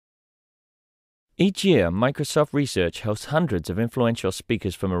Each year, Microsoft Research hosts hundreds of influential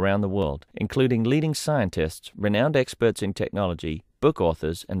speakers from around the world, including leading scientists, renowned experts in technology, book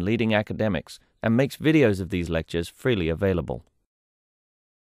authors, and leading academics, and makes videos of these lectures freely available.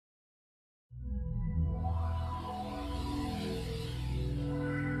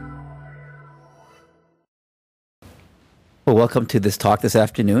 Well, welcome to this talk this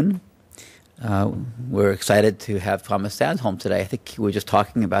afternoon. We're excited to have Thomas Sandholm today. I think we were just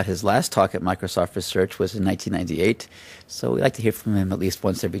talking about his last talk at Microsoft Research was in 1998. So we'd like to hear from him at least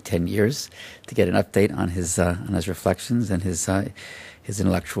once every 10 years to get an update on his reflections and his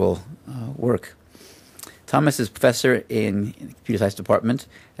intellectual work. Thomas is professor in the computer science department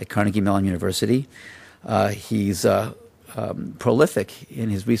at Carnegie Mellon University. He's prolific in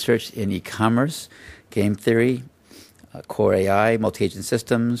his research in e-commerce, game theory, core AI, multi-agent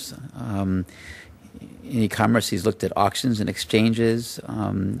systems. In e-commerce, he's looked at auctions and exchanges,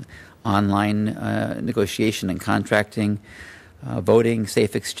 online negotiation and contracting, voting,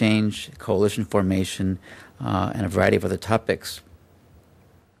 safe exchange, coalition formation, and a variety of other topics.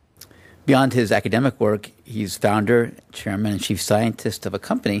 Beyond his academic work, he's founder, chairman, and chief scientist of a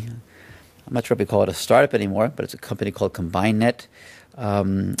company. I'm not sure if we call it a startup anymore, but it's a company called CombineNet,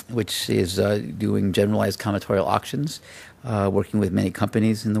 which is doing generalized combinatorial auctions, working with many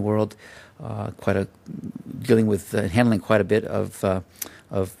companies in the world, dealing with handling quite a bit of a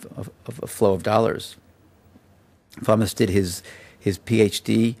flow of dollars. Thomas did his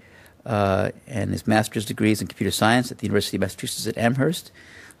PhD and his master's degrees in computer science at the University of Massachusetts at Amherst.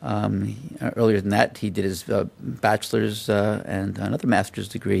 Earlier than that, he did his bachelor's and another master's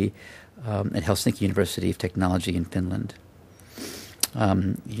degree at Helsinki University of Technology in Finland.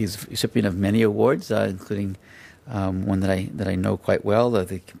 He's a recipient of many awards, including one that I know quite well,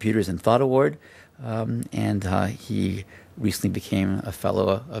 the Computers in Thought Award, and he recently became a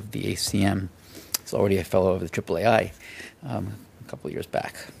fellow of the ACM. He's already a fellow of the AAAI a couple of years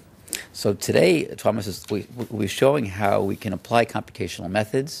back. So today, Thomas will be showing how we can apply computational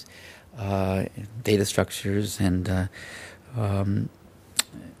methods, data structures, and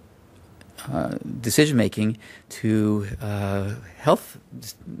decision-making to health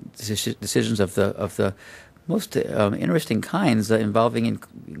decisions of the most interesting kinds,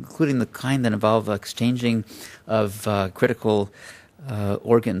 including the kind that involve exchanging of critical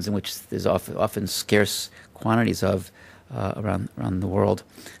organs, in which there's often scarce quantities of around the world.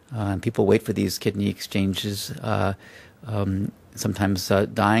 And people wait for these kidney exchanges, sometimes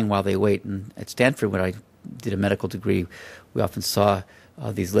dying while they wait. And at Stanford, when I did a medical degree, we often saw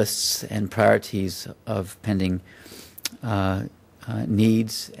these lists and priorities of pending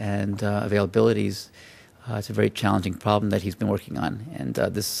needs and availabilities. It's a very challenging problem that he's been working on. And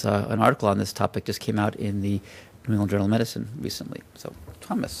an article on this topic just came out in the New England Journal of Medicine recently. So,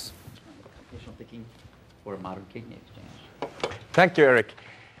 Thomas, computational thinking for a modern kidney exchange. Thank you, Eric.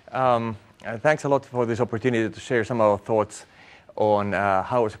 Thanks a lot for this opportunity to share some of our thoughts on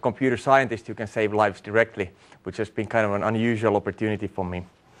how, as a computer scientist, you can save lives directly, which has been kind of an unusual opportunity for me.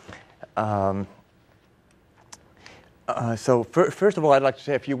 So first of all, I'd like to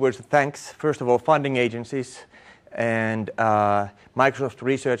say a few words of thanks. First of all, funding agencies, and Microsoft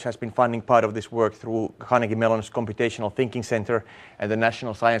Research has been funding part of this work through Carnegie Mellon's Computational Thinking Center, and the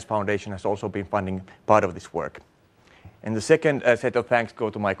National Science Foundation has also been funding part of this work. And the second set of thanks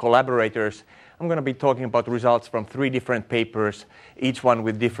go to my collaborators. I'm going to be talking about results from 3 different papers, each one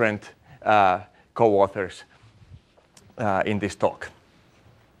with different co-authors in this talk.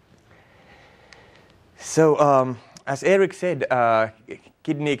 So, as Eric said,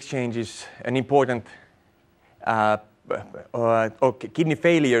 kidney exchange is an important, kidney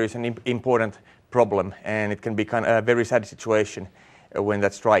failure is an important problem, and it can be kind of a very sad situation when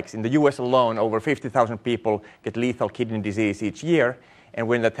that strikes. In the US alone, over 50,000 people get lethal kidney disease each year, and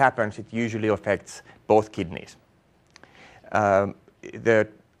when that happens, it usually affects both kidneys. The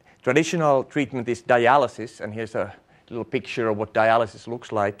traditional treatment is dialysis, and here's a little picture of what dialysis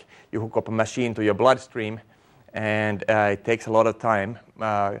looks like. You hook up a machine to your bloodstream, and it takes a lot of time,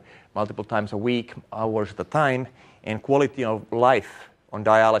 multiple times a week, hours at a time, and quality of life on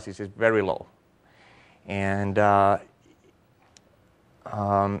dialysis is very low. And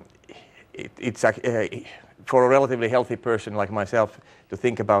it's for a relatively healthy person like myself to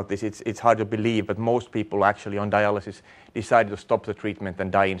think about this, it's hard to believe, but most people actually on dialysis decide to stop the treatment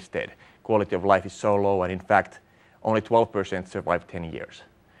and die instead. Quality of life is so low, and in fact, only 12% survive 10 years,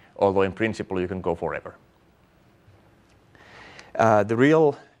 although in principle you can go forever. The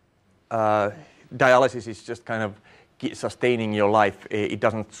real dialysis is just kind of sustaining your life. It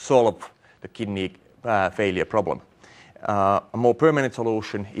doesn't solve the kidney failure problem. A more permanent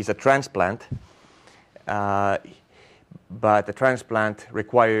solution is a transplant, but the transplant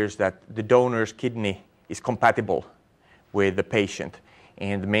requires that the donor's kidney is compatible with the patient.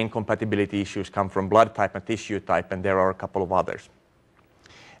 And the main compatibility issues come from blood type and tissue type, and there are a couple of others.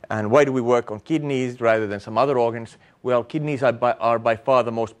 And why do we work on kidneys rather than some other organs? Well, kidneys are by far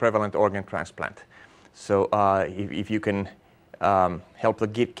the most prevalent organ transplant. So if you can help the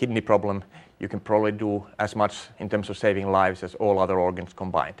kidney problem, you can probably do as much in terms of saving lives as all other organs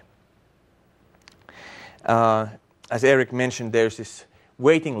combined. As Eric mentioned, there's this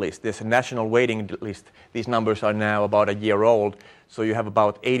waiting list. There's a national waiting list. These numbers are now about a year old. So you have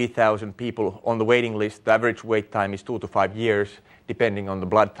about 80,000 people on the waiting list. The average wait time is 2 to 5 years, depending on the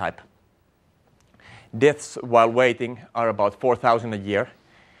blood type. Deaths while waiting are about 4,000 a year.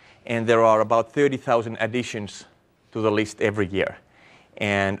 And there are about 30,000 additions to the list every year.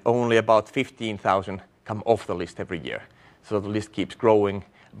 And only about 15,000 come off the list every year. So the list keeps growing,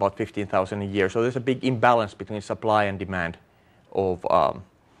 about 15,000 a year. So there's a big imbalance between supply and demand of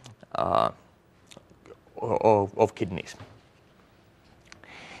kidneys.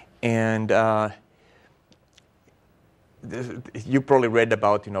 And you probably read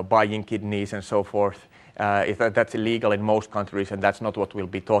about buying kidneys and so forth. That's illegal in most countries, and that's not what we'll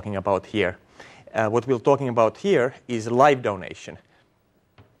be talking about here. What we're talking about here is live donation,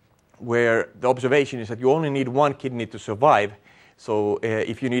 where the observation is that you only need one kidney to survive. So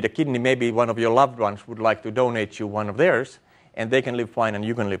if you need a kidney, maybe one of your loved ones would like to donate you one of theirs, and they can live fine and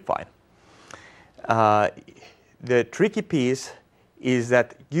you can live fine. The tricky piece is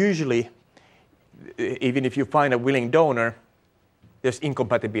that usually, even if you find a willing donor, there's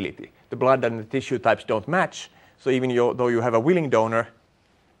incompatibility. The blood and the tissue types don't match, so even though you have a willing donor,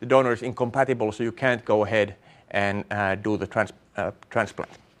 the donor is incompatible, so you can't go ahead and do the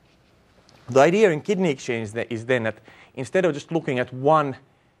transplant. The idea in kidney exchange is then that instead of just looking at one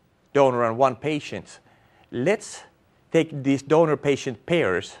donor and one patient, let's take these donor-patient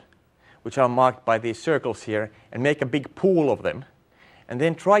pairs, which are marked by these circles here, and make a big pool of them, and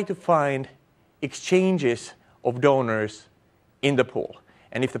then try to find exchanges of donors in the pool.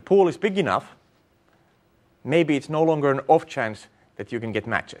 And if the pool is big enough, maybe it's no longer an off chance that you can get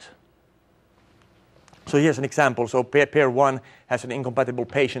matches. So here's an example. So pair 1 has an incompatible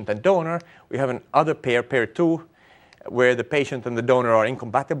patient and donor. We have another pair 2, where the patient and the donor are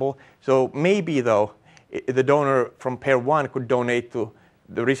incompatible. So maybe, though, the donor from pair 1 could donate to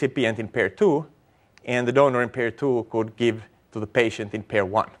the recipient in pair 2, and the donor in pair 2 could give to the patient in pair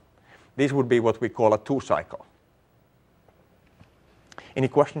 1. This would be what we call a 2-cycle. Any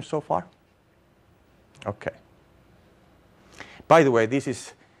questions so far? Okay. By the way, this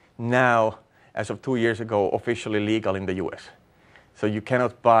is now, as of 2 years ago, officially legal in the US. So you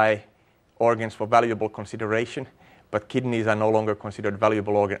cannot buy organs for valuable consideration, but kidneys are no longer considered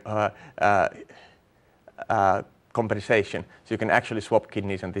valuable organ compensation. So you can actually swap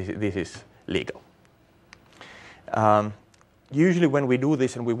kidneys, and this is legal. Usually when we do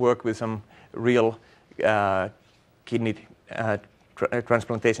this and we work with some real kidney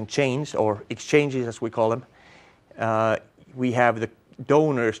transplantation chains, or exchanges as we call them, we have the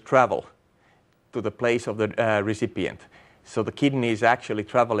donors travel to the place of the recipient. So the kidney is actually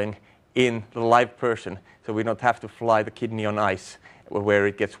traveling in the live person, so we don't have to fly the kidney on ice where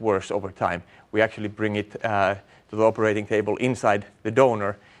it gets worse over time. We actually bring it to the operating table inside the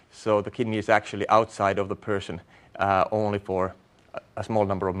donor, so the kidney is actually outside of the person only for a small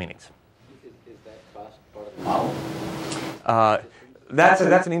number of minutes. Is that cost part of the model?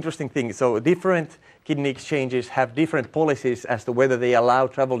 That's an interesting thing. So different kidney exchanges have different policies as to whether they allow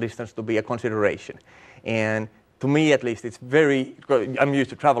travel distance to be a consideration. And to me, at least, it's very, I'm used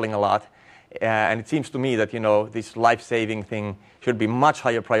to traveling a lot, and it seems to me that, this life-saving thing should be much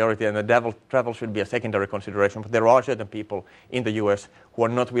higher priority, and the travel should be a secondary consideration. But there are certain people in the US who are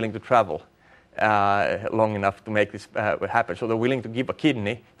not willing to travel long enough to make this happen. So they're willing to give a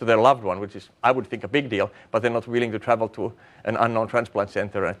kidney to their loved one, which is, I would think, a big deal, but they're not willing to travel to an unknown transplant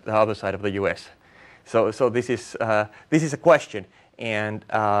center at the other side of the US. So this is a question, and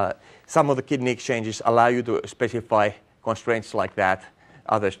some of the kidney exchanges allow you to specify constraints like that,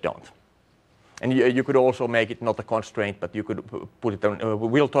 others don't. And you could also make it not a constraint, but you could put it on,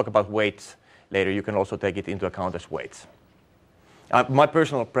 we'll talk about weights later. You can also take it into account as weights. My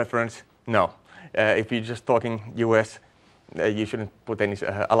personal preference, no. If you're just talking US, you shouldn't put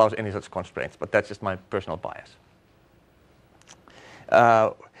allow any such constraints, but that's just my personal bias.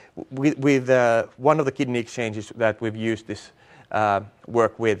 With one of the kidney exchanges that we've used this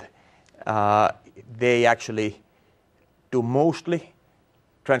work with, they actually do mostly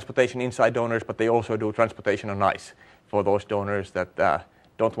transportation inside donors, but they also do transportation on ice for those donors that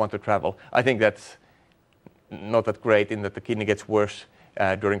don't want to travel. I think that's not that great in that the kidney gets worse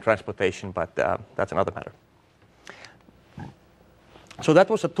during transplantation, but that's another matter. So that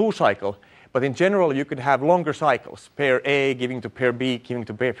was a 2-cycle, but in general you could have longer cycles, pair A giving to pair B, giving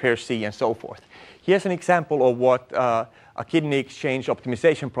to pair C, and so forth. Here's an example of what a kidney exchange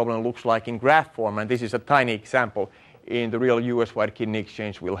optimization problem looks like in graph form, and this is a tiny example. In the real US-wide kidney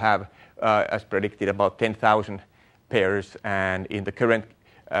exchange, we'll have, as predicted, about 10,000 pairs, and in the current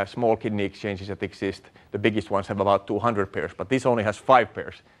small kidney exchanges that exist, the biggest ones have about 200 pairs, but this only has 5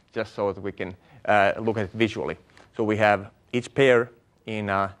 pairs, just so that we can look at it visually. So we have each pair in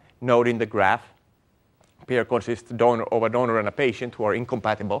a node in the graph. Pair consists of a donor and a patient who are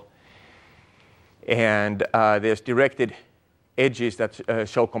incompatible, and there's directed edges that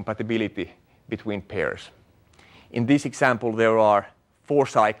show compatibility between pairs. In this example, there are 4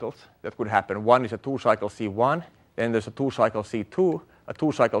 cycles that could happen. One is a 2-cycle C1, then there's a 2-cycle C2, a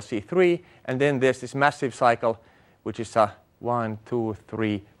 2-cycle C3, and then there's this massive cycle, which is a 1, 2,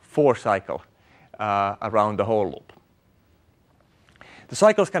 3, 4 cycle around the whole loop. The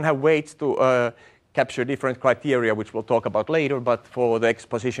cycles can have weights to capture different criteria, which we'll talk about later, but for the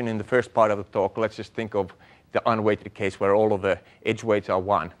exposition in the first part of the talk, let's just think of the unweighted case where all of the edge weights are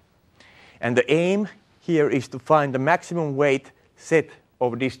 1. And the aim here is to find the maximum weight set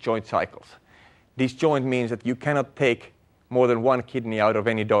of disjoint cycles. Disjoint means that you cannot take more than 1 kidney out of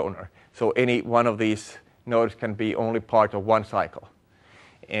any donor. So any one of these nodes can be only part of 1 cycle.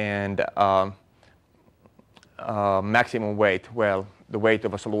 And maximum weight, well, the weight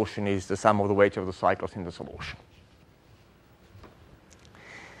of a solution is the sum of the weights of the cycles in the solution.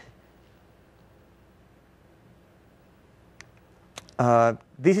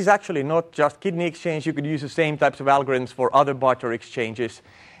 This is actually not just kidney exchange. You could use the same types of algorithms for other barter exchanges.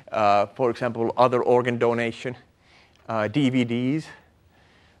 For example, other organ donation, DVDs.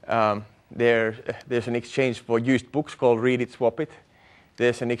 There's an exchange for used books called Read It, Swap It.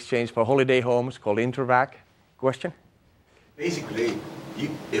 There's an exchange for holiday homes called Intervac. Question? Basically,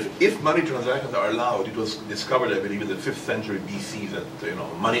 if money transactions are allowed, it was discovered, I believe, in the 5th century BC that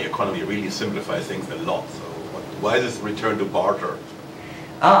money economy really simplifies things a lot. So why this return to barter?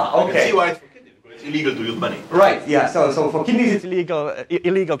 Okay. I can see why it's for kidneys, but it's illegal to use money. Right. Yeah. So for kidneys, it's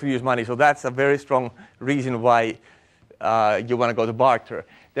illegal to use money. So that's a very strong reason why you want to go to barter.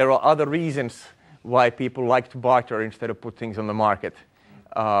 There are other reasons why people like to barter instead of put things on the market.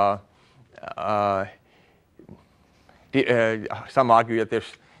 Some argue that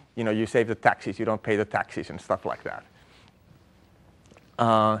there's, you save the taxes, you don't pay the taxes and stuff like that.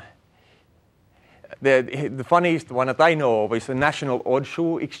 The funniest one that I know of is the National Odd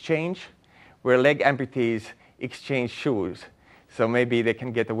Shoe Exchange, where leg amputees exchange shoes. So maybe they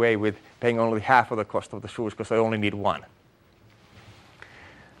can get away with paying only half of the cost of the shoes because they only need 1.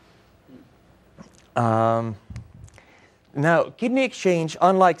 Now, kidney exchange,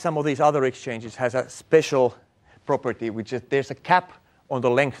 unlike some of these other exchanges, has a special property, which is there's a cap on the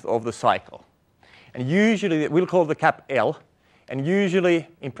length of the cycle. And usually, we'll call the cap L, and usually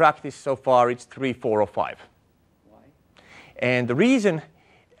in practice so far it's 3, 4, or 5. Why? And the reason,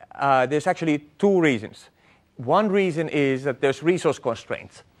 there's actually 2 reasons. One reason is that there's resource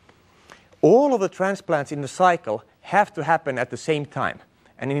constraints. All of the transplants in the cycle have to happen at the same time.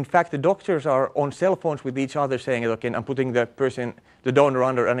 And in fact, the doctors are on cell phones with each other saying, okay, I'm putting the donor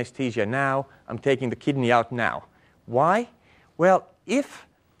under anesthesia now, I'm taking the kidney out now. Why? Well, if,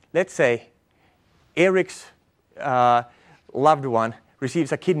 let's say, Eric's loved one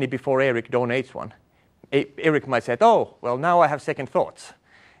receives a kidney before Eric donates one, Eric might say, oh, well, now I have second thoughts,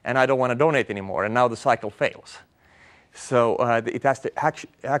 and I don't want to donate anymore, and now the cycle fails. So it has to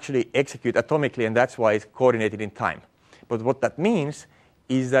actually execute atomically, and that's why it's coordinated in time. But what that means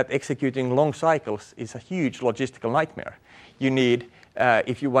is that executing long cycles is a huge logistical nightmare. You need,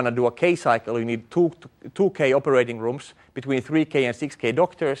 if you want to do a K cycle, you need 2K operating rooms, between 3K and 6K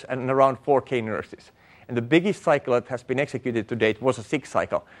doctors, and around 4K nurses. And the biggest cycle that has been executed to date was a 6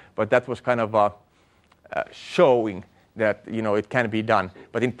 cycle, but that was kind of showing that it can be done.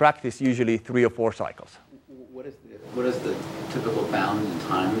 But in practice, usually 3 or 4 cycles. What is the typical bound in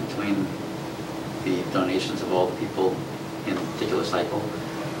time between the donations of all the people in a particular cycle?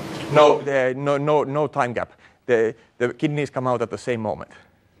 No time gap. The kidneys come out at the same moment.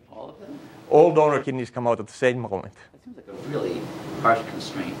 All of them? All donor kidneys come out at the same moment. That seems like a really harsh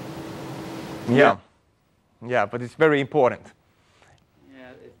constraint. Yeah. Yeah, but it's very important.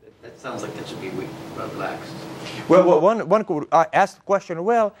 Yeah, that sounds like that should be relaxed. Well, one could ask the question,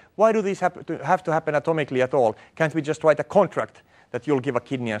 well, why do these have to happen atomically at all? Can't we just write a contract that you'll give a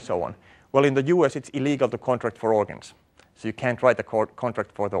kidney and so on? Well, in the US, it's illegal to contract for organs. So you can't write a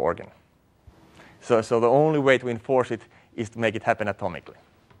contract for the organ. So the only way to enforce it is to make it happen atomically.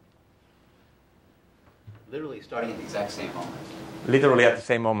 Literally starting at the exact same moment. Literally at the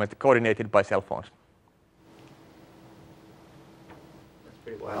same moment, coordinated by cell phones. That's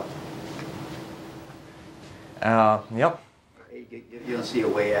pretty wild. Yep. You don't see a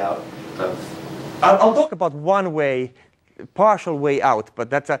way out of... I'll talk about one way, partial way out, but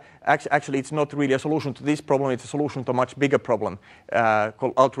that's actually it's not really a solution to this problem. It's a solution to a much bigger problem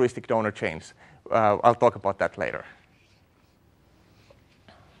called altruistic-donor chains. I'll talk about that later.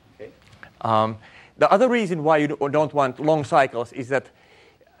 Okay. The other reason why you don't want long cycles is that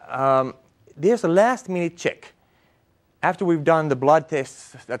there's a last-minute check. After we've done the blood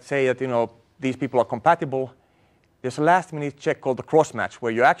tests that say that these people are compatible, there's a last-minute check called the cross-match,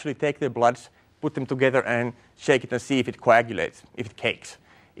 where you actually take their bloods, put them together, and shake it and see if it coagulates, if it cakes.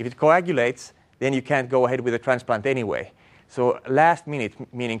 If it coagulates, then you can't go ahead with the transplant anyway. So last minute,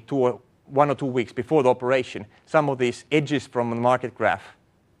 meaning 1 or 2 weeks before the operation, some of these edges from the market graph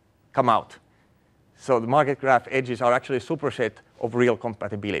come out. So the market graph edges are actually a superset of real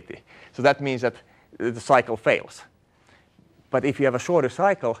compatibility. So that means that the cycle fails. But if you have a shorter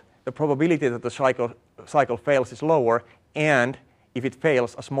cycle, the probability that the cycle fails is lower, and if it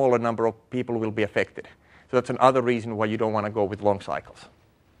fails, a smaller number of people will be affected. So that's another reason why you don't want to go with long cycles.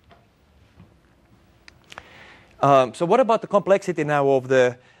 So what about the complexity now of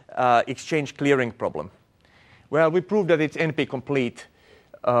the exchange clearing problem? Well, we proved that it's NP-complete.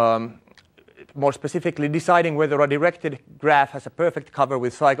 More specifically, deciding whether a directed graph has a perfect cover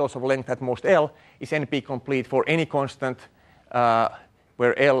with cycles of length at most L is NP-complete for any constant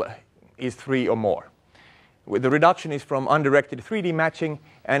where L is 3 or more. The reduction is from undirected 3D matching,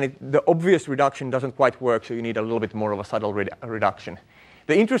 and the obvious reduction doesn't quite work, so you need a little bit more of a subtle reduction.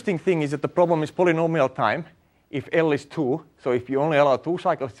 The interesting thing is that the problem is polynomial time if L is 2. So if you only allow 2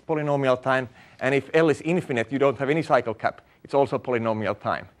 cycles, it's polynomial time. And if L is infinite, you don't have any cycle cap. It's also polynomial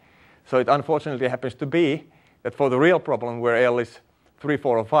time. So it unfortunately happens to be that for the real problem where L is 3,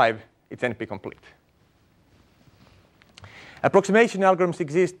 4, or 5, it's NP-complete. Approximation algorithms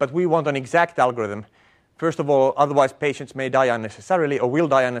exist, but we want an exact algorithm. First of all, otherwise patients may die unnecessarily or will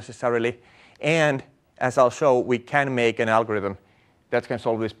die unnecessarily. And as I'll show, we can make an algorithm that can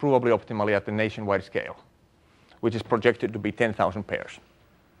solve this provably optimally at the nationwide scale, which is projected to be 10,000 pairs.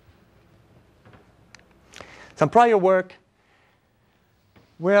 Some prior work.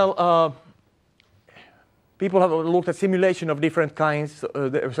 Well, people have looked at simulation of different kinds.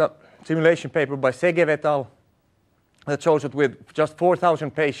 There's a simulation paper by Segev et al. That shows that with just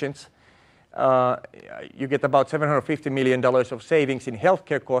 4,000 patients, you get about $750 million of savings in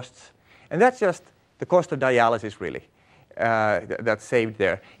healthcare costs. And that's just the cost of dialysis, really, that's saved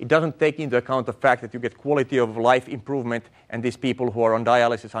there. It doesn't take into account the fact that you get quality of life improvement, and these people who are on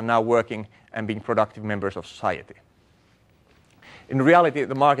dialysis are now working and being productive members of society. In reality,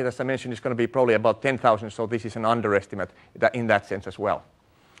 the market, as I mentioned, is going to be probably about 10,000, so this is an underestimate in that sense as well.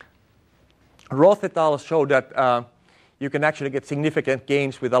 Roth et al. Showed that you can actually get significant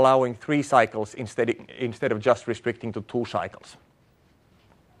gains with allowing 3 cycles instead of just restricting to 2 cycles.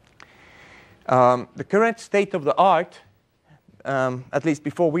 The current state of the art, at least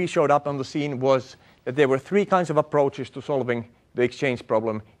before we showed up on the scene, was that there were 3 kinds of approaches to solving the exchange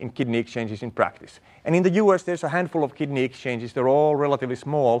problem in kidney exchanges in practice. And in the US, there's a handful of kidney exchanges. They're all relatively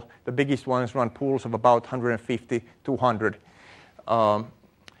small. The biggest ones run pools of about 150, 200.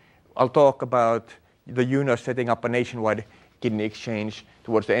 I'll talk about the UNOS setting up a nationwide kidney exchange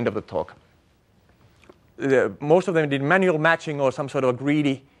towards the end of the talk. Most of them did manual matching or some sort of a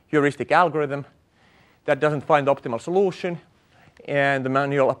greedy heuristic algorithm that doesn't find the optimal solution, and the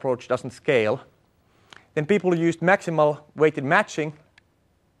manual approach doesn't scale. Then people used maximal weighted matching,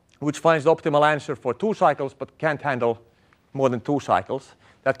 which finds the optimal answer for 2 cycles but can't handle more than 2 cycles.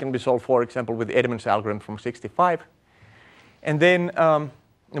 That can be solved, for example, with Edmonds' algorithm from '65. And then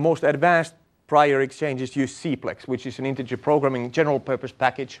the most advanced prior exchanges use CPlex, which is an integer programming general purpose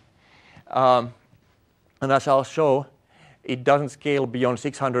package. And as I'll show, it doesn't scale beyond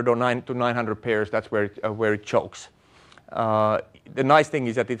 600 or 900 pairs. That's where it chokes. The nice thing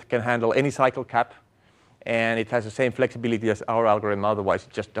is that it can handle any cycle cap, and it has the same flexibility as our algorithm. Otherwise,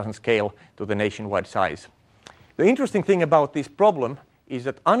 it just doesn't scale to the nationwide size. The interesting thing about this problem is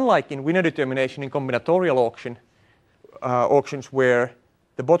that unlike in winner determination in combinatorial auctions where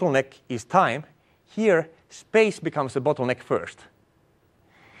the bottleneck is time, here space becomes the bottleneck first.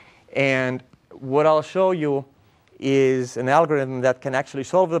 And what I'll show you is an algorithm that can actually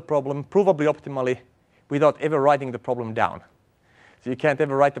solve the problem provably optimally without ever writing the problem down. So you can't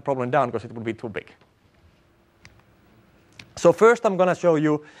ever write the problem down because it would be too big. So first I'm going to show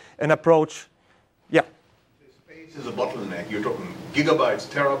you an approach Yeah. Space is a bottleneck. You're talking gigabytes,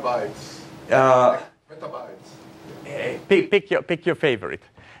 terabytes, petabytes. Pick your favorite.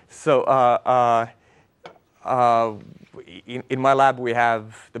 So in my lab, we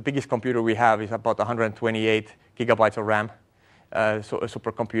have the biggest computer we have is about 128 gigabytes of RAM, so a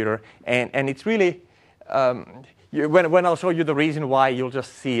supercomputer, and it's really when I'll show you the reason why, you'll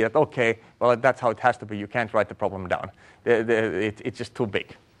just see that okay, well that's how it has to be. You can't write the problem down. It's just too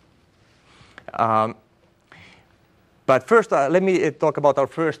big. But first, let me talk about our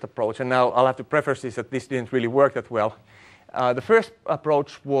first approach, and now I'll have to preface this that this didn't really work that well. The first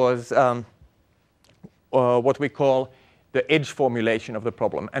approach was what we call the edge formulation of the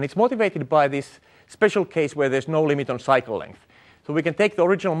problem, and it's motivated by this special case where there's no limit on cycle length. So we can take the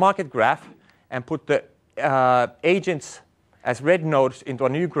original market graph and put the agents as red nodes into a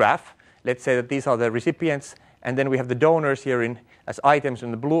new graph. Let's say that these are the recipients, and then we have the donors here as items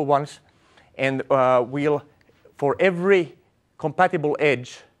in the blue ones, and we'll for every compatible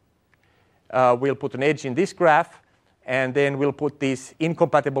edge, we'll put an edge in this graph, and then we'll put these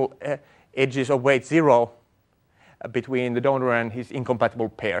incompatible edges of weight 0 between the donor and his incompatible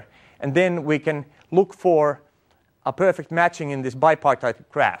pair. And then we can look for a perfect matching in this bipartite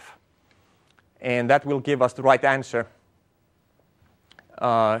graph. And that will give us the right answer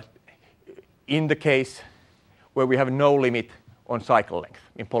in the case where we have no limit on cycle length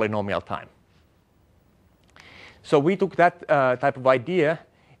in polynomial time. So we took that type of idea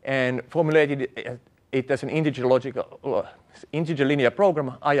and formulated it as an integer linear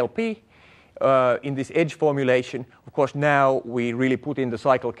program, ILP, in this edge formulation. Of course, now we really put in the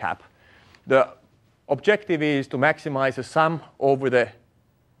cycle cap. The objective is to maximize the sum over the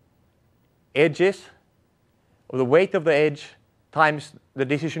edges, or the weight of the edge, times the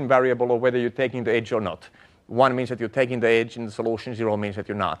decision variable of whether you're taking the edge or not. 1 means that you're taking the edge in the solution, 0 means that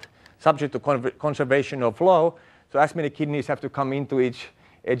you're not. Subject to conservation of flow, so as many kidneys have to come into each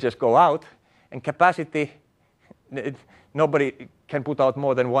edge as go out. And capacity, nobody can put out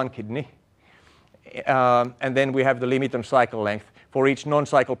more than 1 kidney. And then we have the limit on cycle length. For each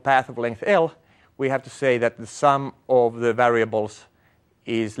non-cycle path of length L, we have to say that the sum of the variables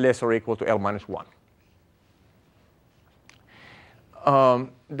is less or equal to L minus 1.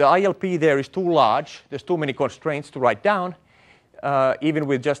 The ILP there is too large. There's too many constraints to write down. Even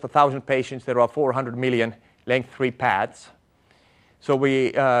with just 1,000 patients, there are 400 million length 3 paths. So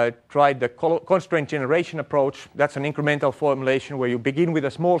we tried the constraint generation approach. That's an incremental formulation where you begin with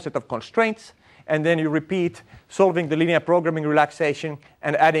a small set of constraints, and then you repeat solving the linear programming relaxation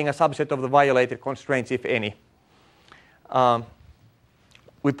and adding a subset of the violated constraints, if any.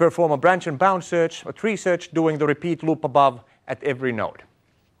 We perform a branch and bound search, a tree search, doing the repeat loop above at every node.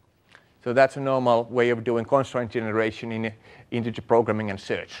 So that's a normal way of doing constraint generation in integer programming and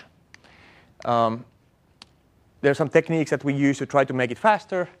search. There are some techniques that we use to try to make it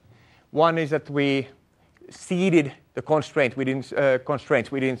faster. One is that we seeded the constraint. We didn't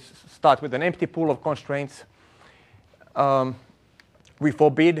start with an empty pool of constraints. We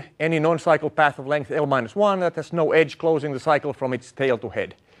forbid any non-cycle path of length L minus 1 that has no edge closing the cycle from its tail to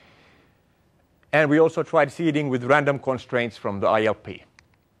head. And we also tried seeding with random constraints from the ILP.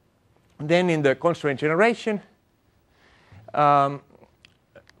 And then in the constraint generation,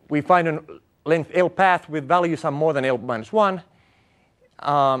 we find a length L path with value sum more than L minus 1,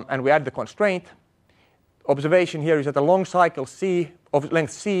 and we add the constraint. Observation here is that a long cycle C of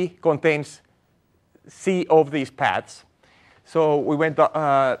length C contains C of these paths. So we went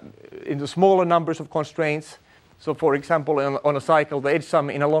into smaller numbers of constraints. So for example, on a cycle, the edge sum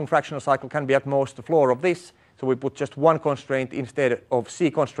in a long fractional cycle can be at most the floor of this. So we put just 1 constraint instead of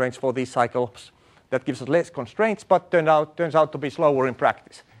C constraints for these cycles. That gives us less constraints, but turns out to be slower in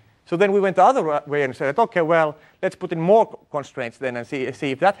practice. So then we went the other way and said, okay, well, let's put in more constraints then and see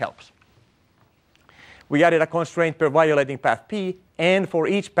if that helps. We added a constraint per violating path P and for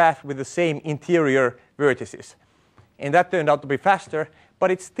each path with the same interior vertices. And that turned out to be faster,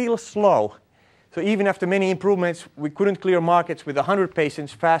 but it's still slow. So even after many improvements, we couldn't clear markets with 100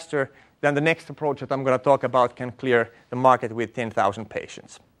 patients faster than the next approach that I'm going to talk about can clear the market with 10,000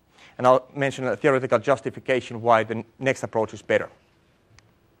 patients. And I'll mention a theoretical justification why the next approach is better.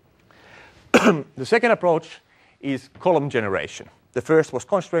 The second approach is column generation. The first was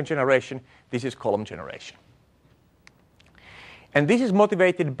constraint generation. This is column generation. And this is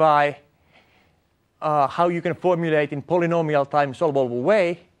motivated by how you can formulate in polynomial time solvable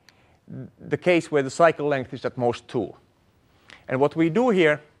way the case where the cycle length is at most 2. And what we do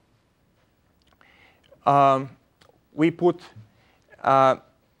here, we put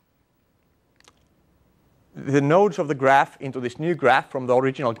the nodes of the graph into this new graph from the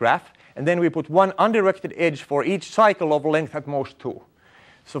original graph, and then we put one undirected edge for each cycle of length at most 2.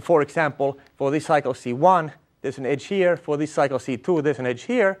 So for example, for this cycle C1, there's an edge here. For this cycle C2, there's an edge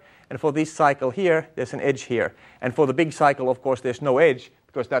here. And for this cycle here, there's an edge here. And for the big cycle, of course, there's no edge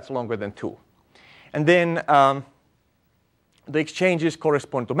because that's longer than 2. And then the exchanges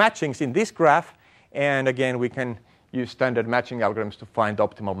correspond to matchings in this graph. And again, we can use standard matching algorithms to find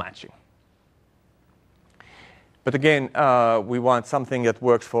optimal matching. But again, we want something that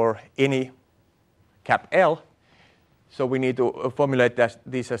works for any cap L. So we need to formulate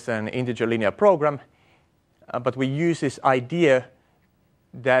this as an integer linear program. But we use this idea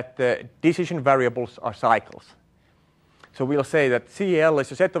that the decision variables are cycles. So we'll say that CL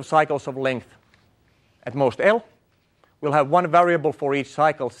is a set of cycles of length at most L. We'll have one variable for each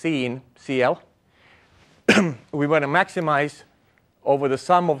cycle C in CL. We want to maximize over the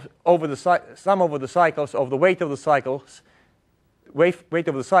sum of the cycles of the weight of the cycles, weight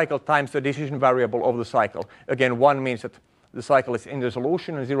of the cycle times the decision variable of the cycle. Again, 1 means that the cycle is in the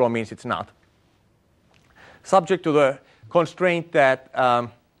solution, and 0 means it's not. Subject to the constraint that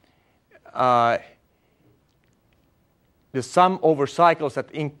the sum over cycles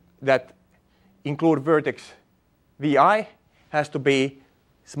that include vertex Vi has to be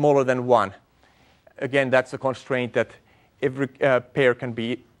smaller than 1. Again, that's a constraint that every pair can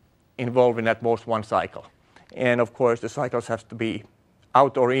be involved in at most one cycle. And of course, the cycles have to be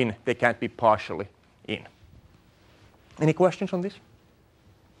out or in. They can't be partially in. Any questions on this?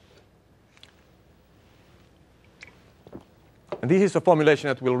 And this is a formulation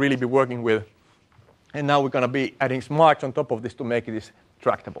that we'll really be working with. And now we're going to be adding smarts on top of this to make this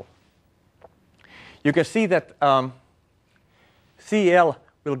tractable. You can see that CL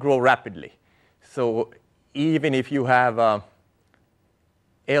will grow rapidly. So even if you have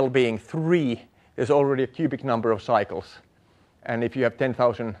L being 3, there's already a cubic number of cycles. And if you have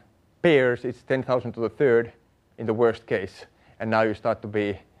 10,000 pairs, it's 10,000 to the third in the worst case. And now you start to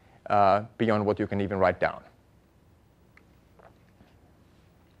be beyond what you can even write down.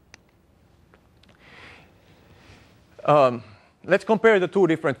 Let's compare the two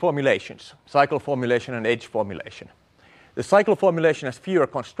different formulations, cycle formulation and edge formulation. The cycle formulation has fewer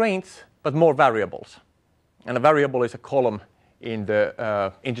constraints, but more variables. And a variable is a column in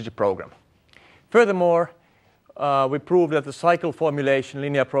the integer program. Furthermore, we proved that the cycle formulation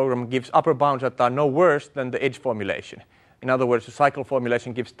linear program gives upper bounds that are no worse than the edge formulation. In other words, the cycle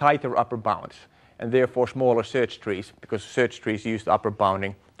formulation gives tighter upper bounds, and therefore smaller search trees, because search trees use the upper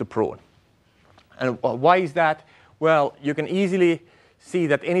bounding to prune. And why is that? Well, you can easily see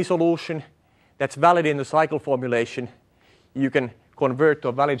that any solution that's valid in the cycle formulation, you can convert to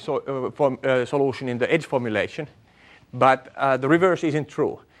a valid solution in the edge formulation. But the reverse isn't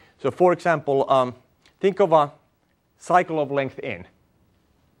true. So for example, think of a cycle of length n.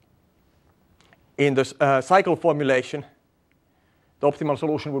 In the cycle formulation, the optimal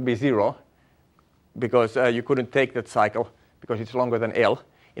solution would be 0, because you couldn't take that cycle because it's longer than L.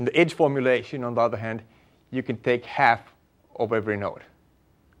 In the edge formulation, on the other hand, you can take half of every node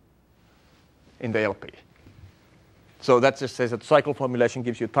in the LP. So that just says that cycle formulation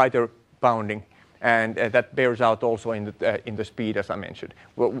gives you tighter bounding, and that bears out also in the speed, as I mentioned.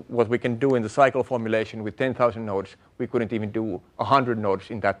 What we can do in the cycle formulation with 10,000 nodes, we couldn't even do 100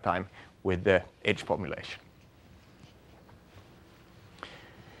 nodes in that time with the edge formulation.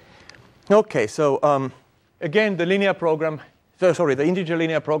 Okay, so again, the linear program, the integer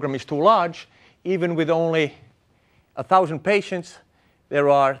linear program is too large. Even with only 1,000 patients, there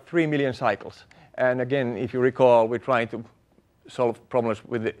are 3 million cycles. And again, if you recall, we're trying to solve problems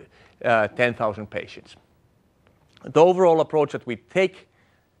with 10,000 patients. The overall approach that we take,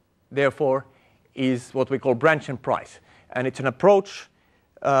 therefore, is what we call branch and price. And it's an approach,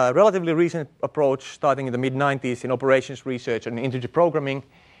 relatively recent approach, starting in the mid-90s in operations research and integer programming,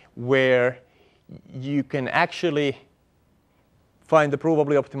 where you can actually find the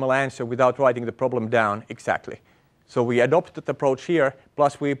provably optimal answer without writing the problem down exactly. So we adopted the approach here,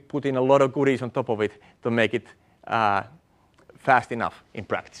 plus we put in a lot of goodies on top of it to make it fast enough in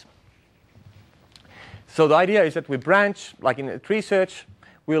practice. So the idea is that we branch, like in tree search,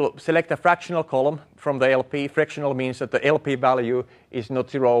 we'll select a fractional column from the LP. Fractional means that the LP value is not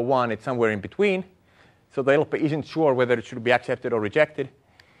 0 or 1, it's somewhere in between. So the LP isn't sure whether it should be accepted or rejected.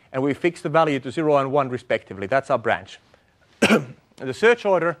 And we fix the value to 0 and 1 respectively. That's our branch. The search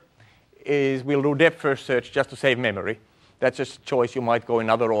order is we'll do depth first search just to save memory. That's just a choice. You might go in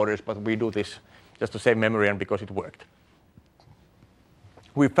other orders, but we do this just to save memory and because it worked.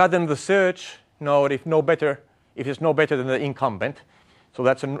 We fathom the search node if it's no better than the incumbent. So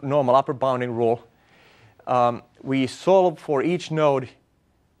that's a normal upper bounding rule. we solve for each node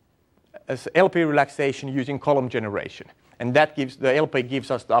as LP relaxation using column generation. And that gives, the LP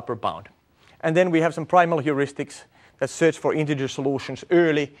gives us the upper bound. And then we have some primal heuristics that search for integer solutions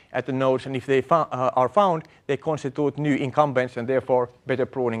early at the nodes, and if they are found, they constitute new incumbents and therefore better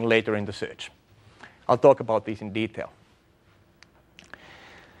pruning later in the search. I'll talk about these in detail.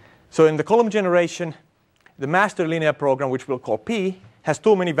 So in the column generation, the master linear program, which we'll call P, has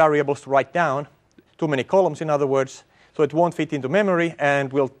too many variables to write down, too many columns in other words, so it won't fit into memory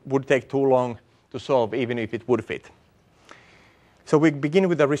and would take too long to solve even if it would fit. So we begin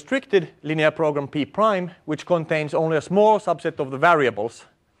with a restricted linear program P prime, which contains only a small subset of the variables,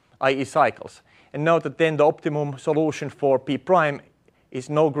 i.e. cycles. And note that then the optimum solution for P prime is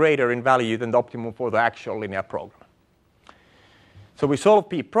no greater in value than the optimum for the actual linear program. So we solve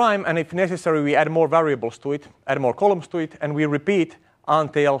P prime, and if necessary, we add more variables to it, add more columns to it, and we repeat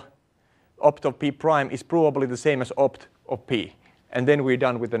until opt of P prime is probably the same as opt of P. And then we're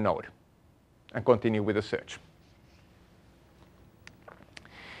done with the node and continue with the search.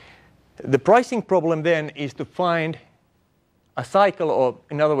 The pricing problem then is to find a cycle, or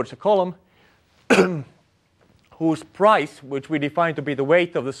in other words, a column, whose price, which we define to be the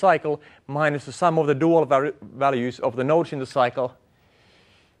weight of the cycle, minus the sum of the dual values of the nodes in the cycle.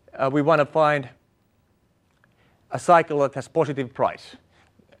 We want to find a cycle that has positive price,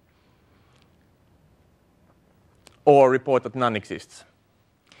 or report that none exists.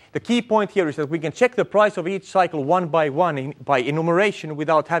 The key point here is that we can check the price of each cycle one by one by enumeration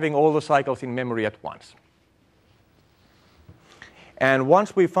without having all the cycles in memory at once. And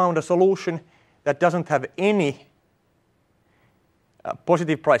once we found a solution that doesn't have any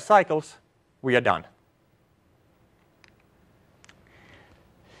positive price cycles, we are done.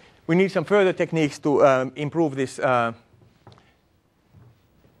 We need some further techniques to improve this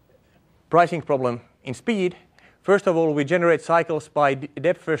pricing problem in speed. First of all, we generate cycles by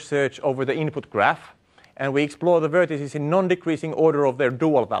depth-first search over the input graph, and we explore the vertices in non-decreasing order of their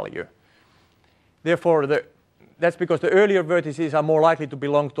dual value. Therefore, that's because the earlier vertices are more likely to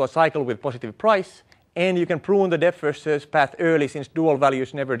belong to a cycle with positive price, and you can prune the depth-first search path early since dual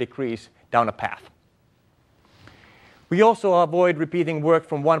values never decrease down a path. We also avoid repeating work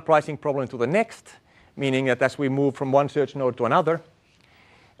from one pricing problem to the next, meaning that as we move from one search node to another,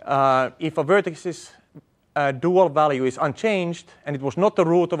 if a vertex's dual value is unchanged and it was not the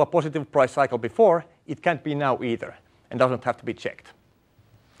root of a positive price cycle before, it can't be now either and doesn't have to be checked.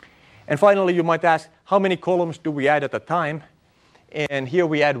 And finally, you might ask, how many columns do we add at a time? And here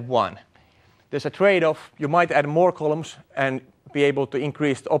we add one. There's a trade-off. You might add more columns and be able to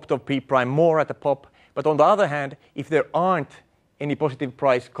increase the opt of P prime more at the pop. But on the other hand, if there aren't any positive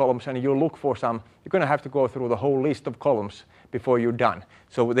price columns and you look for some, you're going to have to go through the whole list of columns before you're done.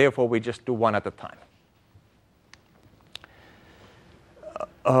 So therefore, we just do one at a time.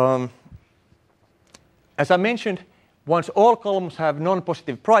 As I mentioned, once all columns have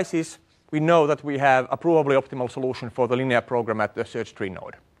non-positive prices, we know that we have a provably optimal solution for the linear program at the search tree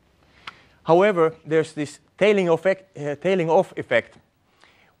node. However, there's this tailing off effect,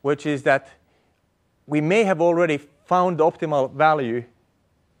 which is that we may have already found the optimal value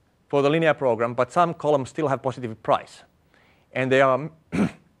for the linear program, but some columns still have positive price. And they are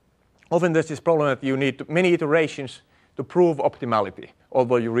often there's this problem that you need many iterations to prove optimality,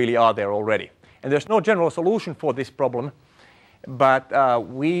 although you really are there already. And there's no general solution for this problem, but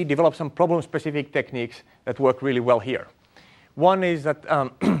we developed some problem-specific techniques that work really well here. One is that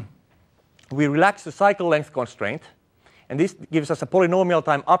we relax the cycle length constraint, and this gives us a polynomial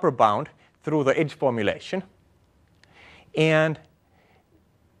time upper bound through the edge formulation. And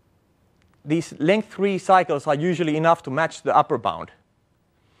these length 3 cycles are usually enough to match the upper bound.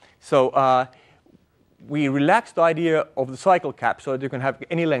 So we relax the idea of the cycle cap so that you can have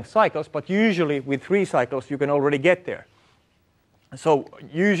any length cycles, but usually with 3 cycles you can already get there. So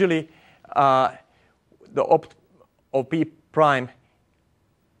usually the opt of P prime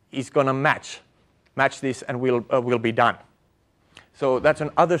is going to match this and will be done. So that's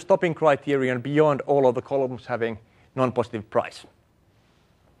another stopping criterion beyond all of the columns having non-positive price.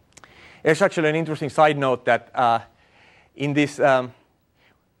 There's actually an interesting side note that in this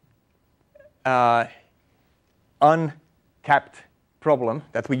uncapped problem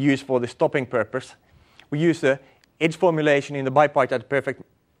that we use for the stopping purpose, we use the edge formulation in the bipartite perfect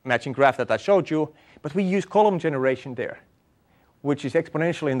matching graph that I showed you, but we use column generation there, which is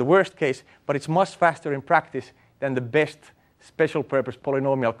exponential in the worst case, but it's much faster in practice than the best special purpose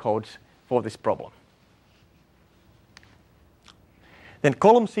polynomial codes for this problem. Then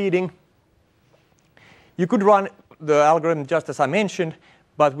column seeding. You could run the algorithm just as I mentioned,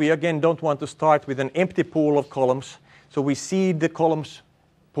 but we again don't want to start with an empty pool of columns. So we seed the columns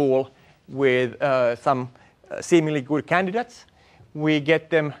pool with some seemingly good candidates. We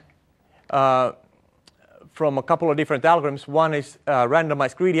get them from a couple of different algorithms. One is a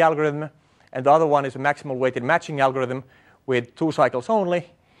randomized greedy algorithm, and the other one is a maximal weighted matching algorithm with 2 cycles only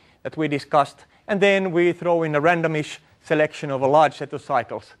that we discussed. And then we throw in a randomish selection of a large set of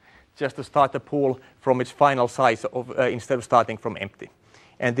cycles just to start the pool from its final size instead of starting from empty.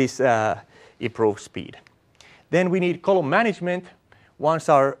 And this improves speed. Then we need column management. Once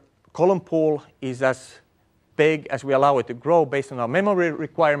our column pool is as big as we allow it to grow based on our memory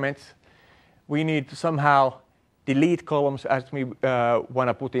requirements, we need to somehow delete columns as we want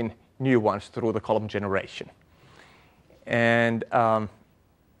to put in new ones through the column generation. And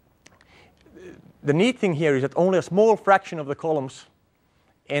the neat thing here is that only a small fraction of the columns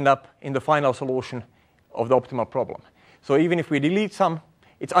end up in the final solution of the optimal problem. So even if we delete some,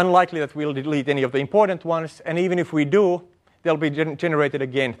 it's unlikely that we'll delete any of the important ones. And even if we do, they'll be generated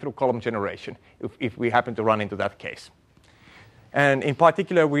again through column generation if we happen to run into that case. And in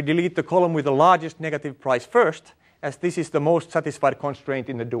particular, we delete the column with the largest negative price first, as this is the most satisfied constraint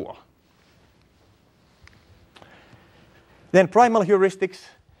in the dual. Then primal heuristics.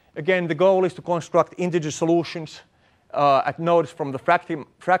 Again, the goal is to construct integer solutions at nodes from the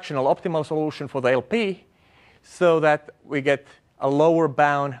fractional optimal solution for the LP, so that we get a lower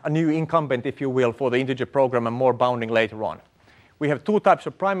bound, a new incumbent, if you will, for the integer program and more bounding later on. We have 2 types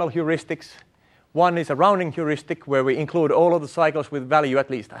of primal heuristics. One is a rounding heuristic, where we include all of the cycles with value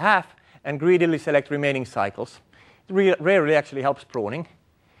at least a half and greedily select remaining cycles. It rarely actually helps pruning.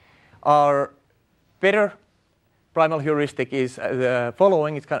 Our better primal heuristic is the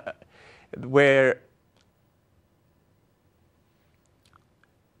following. It's kind of where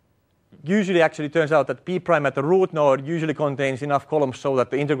usually actually turns out that P prime at the root node usually contains enough columns so that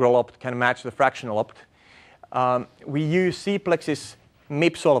the integral opt can match the fractional opt. We use Cplex's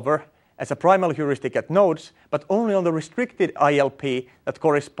MIP solver as a primal heuristic at nodes, but only on the restricted ILP that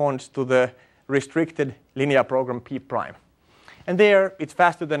corresponds to the restricted linear program P prime. And there, it's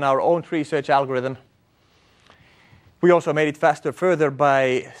faster than our own tree search algorithm. We also made it faster further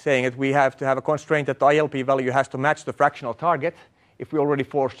by saying that we have to have a constraint that the ILP value has to match the fractional target. If we already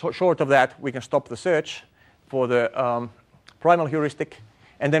fall short of that, we can stop the search for the primal heuristic.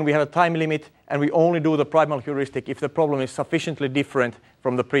 And then we have a time limit, and we only do the primal heuristic if the problem is sufficiently different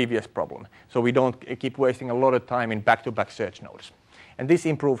from the previous problem. So we don't keep wasting a lot of time in back-to-back search nodes. And this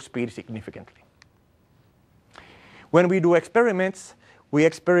improves speed significantly. When we do experiments, we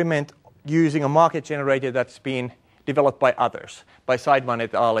experiment using a market generator that's been developed by others, by Seidman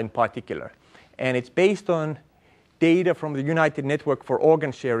et al. In particular. And it's based on data from the United Network for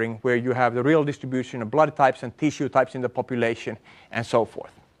Organ Sharing, where you have the real distribution of blood types and tissue types in the population, and so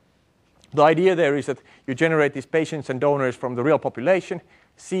forth. The idea there is that you generate these patients and donors from the real population,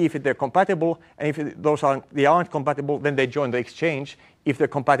 see if they're compatible, and if they aren't compatible, then they join the exchange. If they're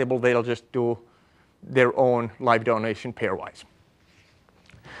compatible, they'll just do their own live donation pairwise.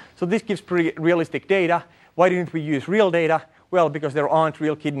 So this gives pretty realistic data. Why didn't we use real data? Well, because there aren't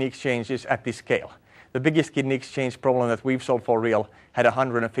real kidney exchanges at this scale. The biggest kidney exchange problem that we've solved for real had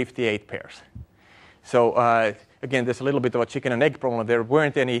 158 pairs. So again, there's a little bit of a chicken and egg problem. There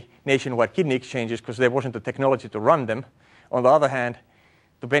weren't any nationwide kidney exchanges because there wasn't the technology to run them. On the other hand,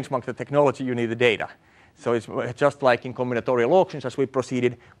 to benchmark the technology, you need the data. So it's just like in combinatorial auctions. As we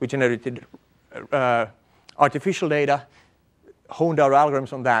proceeded, we generated artificial data, honed our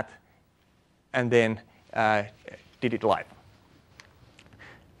algorithms on that, and then did it live.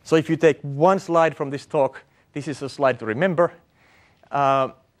 So if you take one slide from this talk, this is a slide to remember.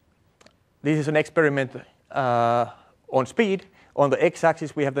 This is an experiment on speed. On the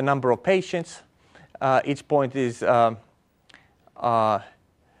x-axis, we have the number of patients. Each point is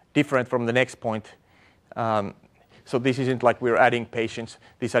different from the next point. So this isn't like we're adding patients.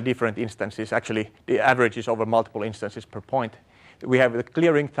 These are different instances. Actually, the average is over multiple instances per point. We have the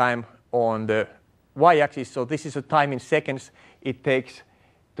clearing time on the y-axis. So this is a time in seconds it takes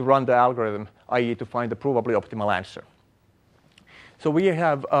to run the algorithm, i.e. to find the provably optimal answer. So we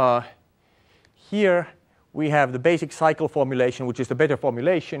have here, we have the basic cycle formulation, which is the better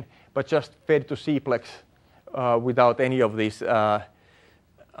formulation, but just fed to Cplex without any of this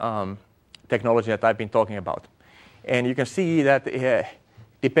technology that I've been talking about. And you can see that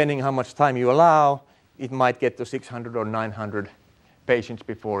depending how much time you allow, it might get to 600 or 900 patients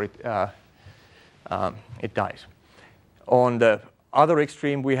before it dies. On the other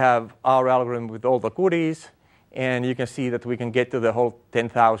extreme, we have our algorithm with all the goodies, and you can see that we can get to the whole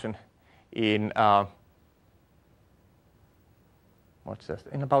 10,000 in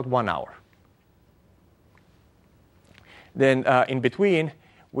in about 1 hour. Then in between,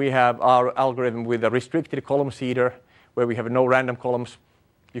 we have our algorithm with a restricted column seeder, where we have no random columns.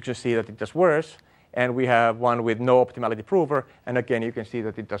 You can see that it does worse. And we have one with no optimality prover. And again, you can see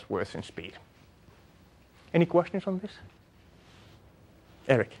that it does worse in speed. Any questions on this?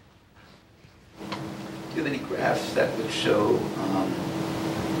 Eric? Do you have any graphs that would show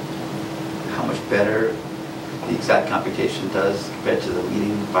how much better the exact computation does compared to the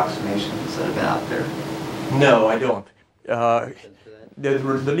leading approximations that have been out there? No, I don't.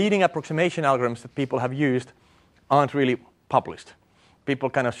 The leading approximation algorithms that people have used aren't really published. People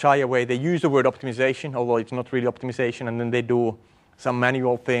kind of shy away. They use the word optimization, although it's not really optimization, and then they do some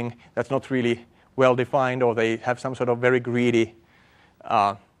manual thing that's not really well defined, or they have some sort of very greedy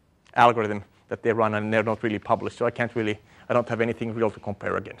algorithm that they run, and they're not really published. So I don't have anything real to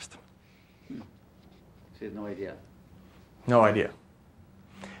compare against. So you have no idea? No idea.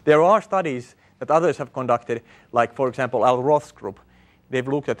 There are studies that others have conducted, like, for example, Al Roth's group. They've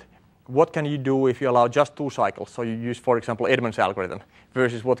looked at what can you do if you allow just 2 cycles. So you use, for example, Edmonds' algorithm,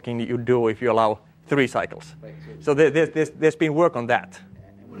 versus what can you do if you allow 3 cycles. Right, so there's been work on that.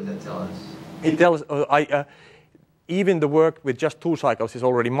 And what does that tell us? It tells even the work with just 2 cycles is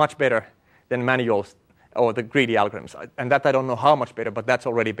already much better than manuals or the greedy algorithms. And that I don't know how much better, but that's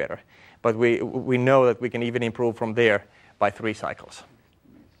already better. But we know that we can even improve from there by 3 cycles.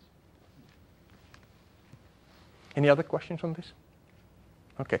 Any other questions on this?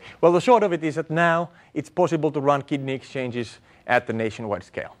 Okay. Well, the short of it is that now it's possible to run kidney exchanges at the nationwide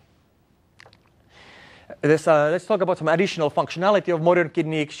scale. Let's talk about some additional functionality of modern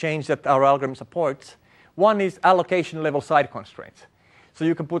kidney exchange that our algorithm supports. One is allocation level side constraints. So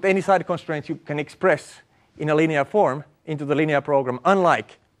you can put any side constraints you can express in a linear form into the linear program,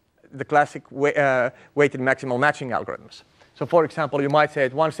 unlike the classic weighted maximal matching algorithms. So for example, you might say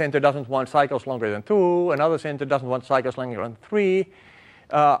that one center doesn't want cycles longer than 2, another center doesn't want cycles longer than 3.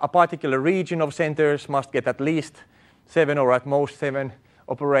 A particular region of centers must get at least 7 or at most 7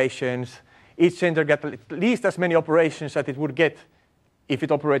 operations. Each center gets at least as many operations as it would get if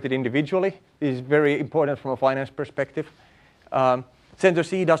it operated individually. This is very important from a finance perspective. Center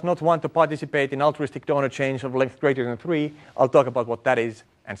C does not want to participate in altruistic donor chains of length greater than 3. I'll talk about what that is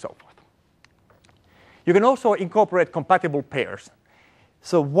and so forth. You can also incorporate compatible pairs.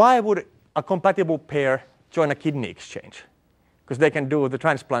 So why would a compatible pair join a kidney exchange? Because they can do the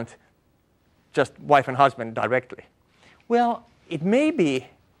transplant just wife and husband directly. Well, it may be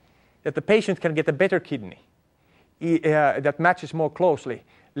that the patient can get a better kidney that matches more closely,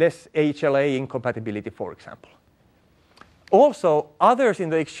 less HLA incompatibility, for example. Also, others in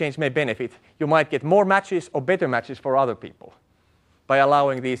the exchange may benefit. You might get more matches or better matches for other people by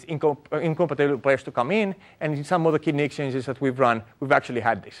allowing these incompatible pairs to come in. And in some of the kidney exchanges that we've run, we've actually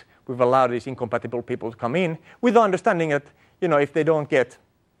had this. We've allowed these incompatible people to come in with the understanding that, you know, if they don't get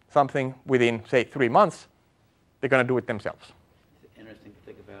something within, say, 3 months, they're going to do it themselves. It's interesting to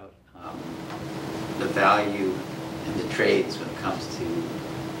think about the value in the trades when it comes to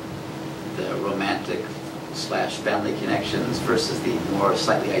the romantic/family connections versus the more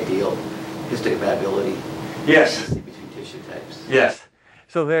slightly ideal histocompatibility. Yes. Between tissue types. Yes.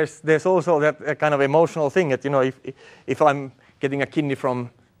 So there's also that kind of emotional thing that, you know, if I'm getting a kidney from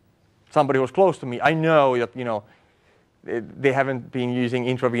somebody who's close to me, I know that, you know, they haven't been using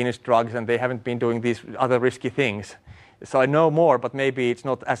intravenous drugs and they haven't been doing these other risky things. So I know more, but maybe it's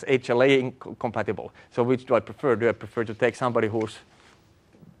not as HLA compatible. So which do I prefer? Do I prefer to take somebody who's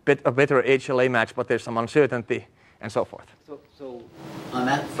a better HLA match, but there's some uncertainty and so forth? So on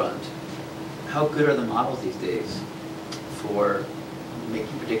that front, how good are the models these days for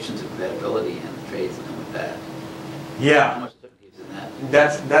making predictions of compatibility and the trades that come with that? Yeah. How much certainty is in that?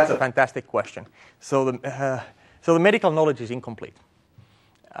 That's a fantastic question. So the medical knowledge is incomplete.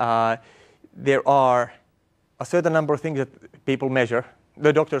 There are a certain number of things that people measure,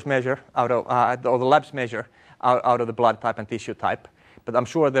 the doctors measure, or the labs measure out of the blood type and tissue type. But I'm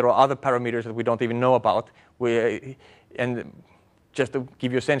sure there are other parameters that we don't even know about. And just to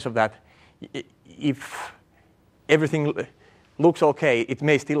give you a sense of that, if everything looks okay, it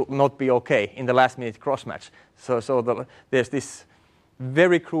may still not be okay in the last minute cross-match. So there's this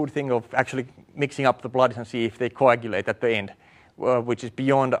very crude thing of actually mixing up the bloods and see if they coagulate at the end, which is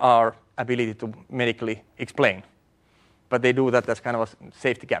beyond our ability to medically explain. But they do that as kind of a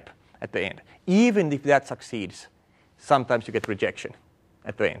safety gap at the end. Even if that succeeds, sometimes you get rejection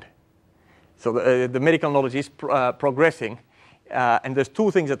at the end. So the medical knowledge is progressing, and there's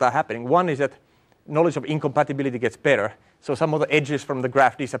 2 things that are happening. One is that knowledge of incompatibility gets better, so some of the edges from the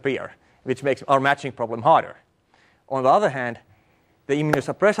graph disappear, which makes our matching problem harder. On the other hand, the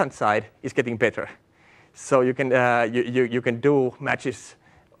immunosuppressant side is getting better. So you can, you can do matches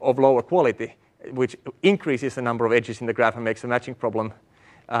of lower quality, which increases the number of edges in the graph and makes the matching problem,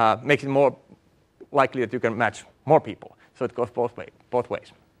 makes it more likely that you can match more people. So it goes both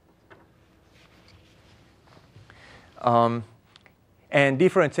ways. And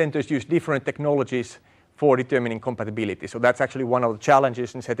different centers use different technologies for determining compatibility. So that's actually one of the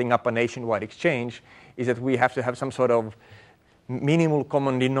challenges in setting up a nationwide exchange, is that we have to have some sort of minimal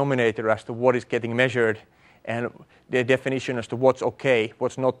common denominator as to what is getting measured and the definition as to what's okay,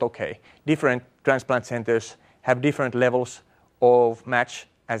 what's not okay. Different transplant centers have different levels of match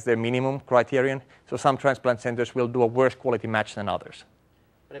as their minimum criterion. So some transplant centers will do a worse quality match than others.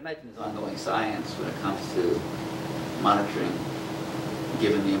 But I imagine there's ongoing science when it comes to monitoring,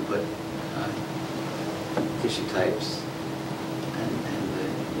 given the input tissue types and the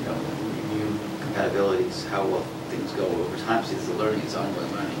immune compatibilities, how well things go over time. See, the learning is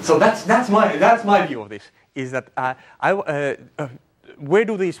ongoing learning. So that's my view of this. Is that where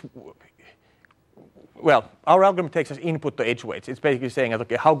do these? Well, our algorithm takes as input the edge weights. It's basically saying,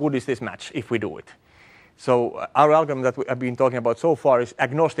 okay, how good is this match if we do it? So our algorithm that I've been talking about so far is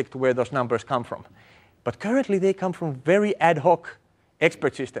agnostic to where those numbers come from. But currently they come from very ad hoc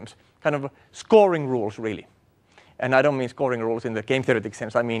expert systems, kind of scoring rules, really. And I don't mean scoring rules in the game theoretic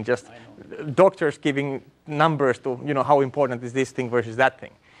sense. I mean just doctors giving numbers to, how important is this thing versus that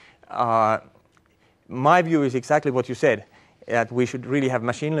thing. My view is exactly what you said, that we should really have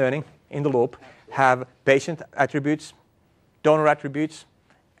machine learning in the loop, have patient attributes, donor attributes,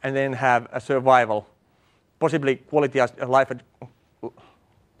 and then have a survival, possibly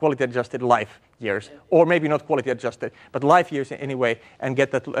quality-adjusted life years, or maybe not quality-adjusted, but life years anyway, and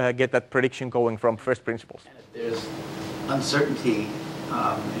get that prediction going from first principles. And if there's uncertainty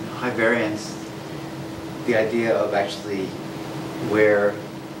and high variance, the idea of actually where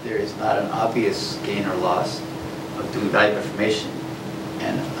there is not an obvious gain or loss of doing valuable information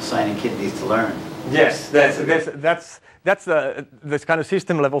and assigning kidneys to learn. Yes, that's this kind of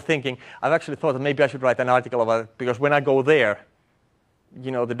system level thinking. I've actually thought that maybe I should write an article about it, because when I go there,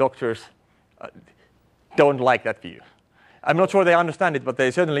 the doctors don't like that view. I'm not sure they understand it, but they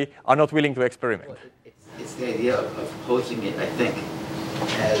certainly are not willing to experiment. Well, it's the idea of posing it, I think,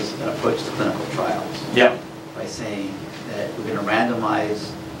 as an approach to clinical trials. Yeah. By saying that we're going to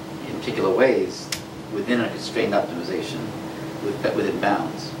randomize in particular ways within a constrained optimization within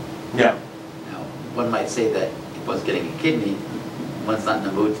bounds. Yeah. Now, one might say that if one's getting a kidney, one's not in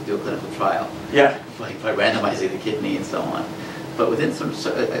the mood to do a clinical trial. Yeah. By randomizing the kidney and so on. But within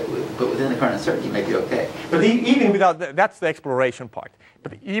the current uncertainty, it may be okay. But even without that's the exploration part.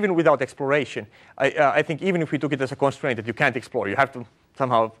 But even without exploration, I think even if we took it as a constraint that you can't explore, you have to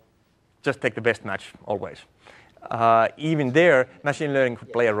somehow just take the best match always. Even there, machine learning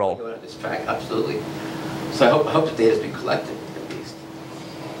could play a role. Go on this track, absolutely. So I hope the data has been collected at least.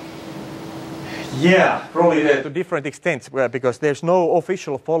 Yeah, probably to different extents, because there's no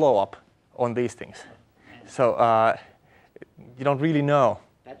official follow-up on these things. So you don't really know.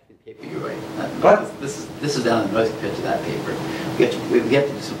 That's the paper you're writing. What? This is down in the noisy pitch of that paper. We have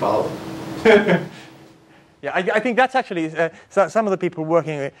to do some follow-up. Yeah, I think that's actually some of the people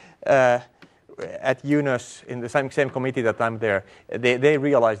working at UNOS in the same committee that I'm there. They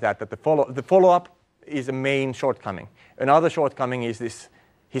realize that the follow-up is a main shortcoming. Another shortcoming is this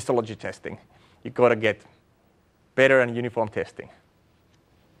histology testing. You got to get better and uniform testing.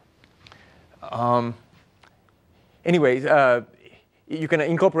 Anyways, you can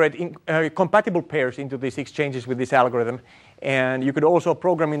incorporate compatible pairs into these exchanges with this algorithm. And you could also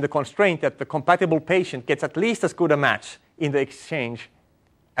program in the constraint that the compatible patient gets at least as good a match in the exchange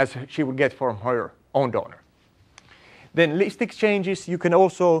as she would get from her own donor. Then list exchanges, you can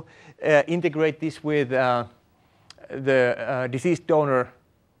also integrate this with the deceased donor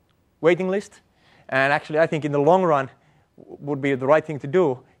waiting list. And actually, I think in the long run, would be the right thing to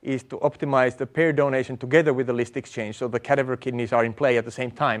do is to optimize the pair donation together with the list exchange, so the cadaver kidneys are in play at the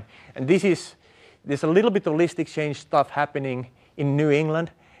same time. And there's a little bit of list exchange stuff happening in New England,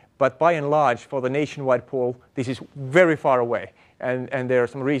 but by and large, for the nationwide pool, this is very far away. And there are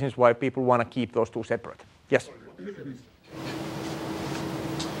some reasons why people want to keep those two separate. Yes?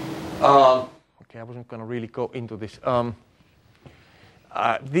 Okay, I wasn't going to really go into this.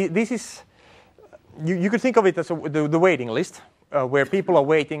 This is, you could think of it as the waiting list, where people are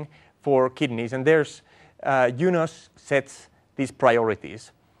waiting for kidneys. And there's, UNOS sets these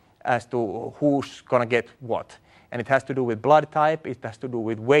priorities as to who's going to get what. And it has to do with blood type, it has to do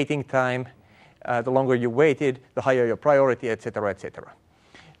with waiting time. The longer you waited, the higher your priority, et cetera, et cetera.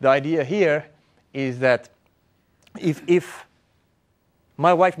 The idea here is that if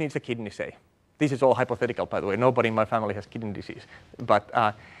my wife needs a kidney, say. This is all hypothetical, by the way. Nobody in my family has kidney disease. But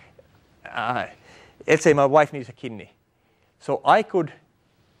let's say my wife needs a kidney. So I could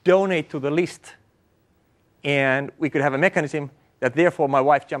donate to the list, and we could have a mechanism that therefore my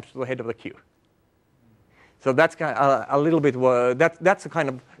wife jumps to the head of the queue. So that's kind of a little bit, that's the kind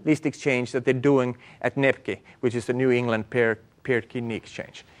of list exchange that they're doing at NEPKE, which is the New England Paired Kidney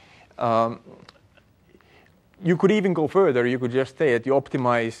Exchange. You could even go further. You could just say that you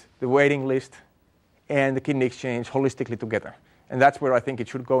optimize the waiting list and the kidney exchange holistically together. And that's where I think it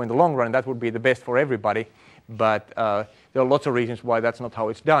should go in the long run. That would be the best for everybody. But there are lots of reasons why that's not how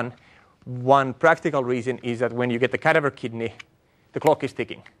it's done. One practical reason is that when you get the cadaver kidney, the clock is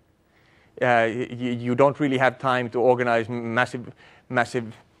ticking. You don't really have time to organize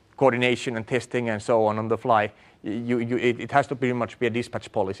massive coordination and testing and so on the fly. It has to pretty much be a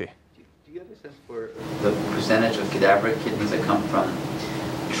dispatch policy. Do you have a sense for the percentage of cadaver kidneys that come from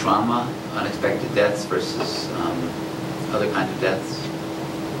trauma, unexpected deaths versus other kinds of deaths?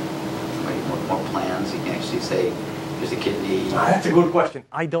 Maybe more plans, you can actually say, here's a kidney. That's a good question.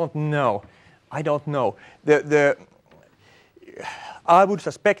 I don't know. I don't know. I would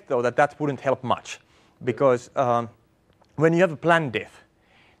suspect, though, that wouldn't help much. Because when you have a planned death,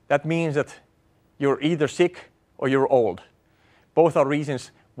 that means that you're either sick or you're old. Both are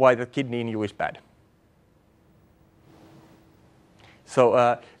reasons why the kidney in you is bad. So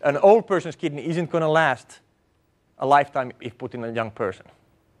an old person's kidney isn't going to last a lifetime if put in a young person.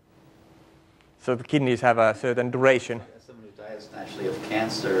 So the kidneys have a certain duration. Someone who dies naturally of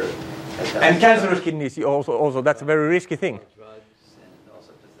cancer. And cancerous kidneys also, that's a very risky thing. Drugs and all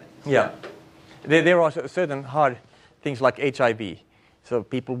sorts of things. Yeah. There are certain hard things like HIV. So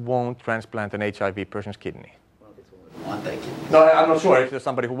people won't transplant an HIV person's kidney. Well, if someone would want that kidney. No, I'm not sure if there's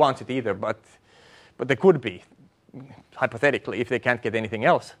somebody who wants it either, but there could be, hypothetically, if they can't get anything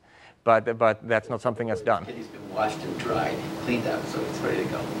else. But that's not something that's done. The kidney's been washed and dried, cleaned up, so it's ready to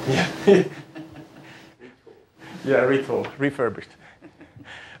go. Yeah. Yeah, retooled, refurbished.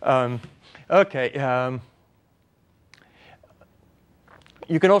 Okay.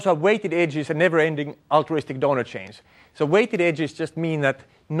 You can also have weighted edges and never-ending altruistic donor chains. So weighted edges just mean that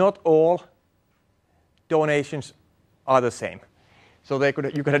not all donations are the same. So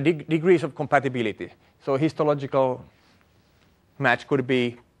you could have degrees of compatibility. So histological match could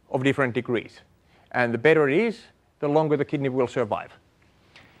be of different degrees. And the better it is, the longer the kidney will survive.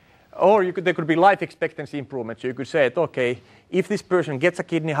 Or there could be life expectancy improvements. So you could say, okay, if this person gets a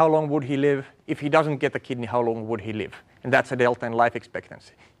kidney, how long would he live? If he doesn't get a kidney, how long would he live? And that's a delta in life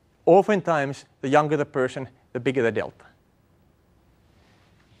expectancy. Oftentimes, the younger the person, the bigger the delta.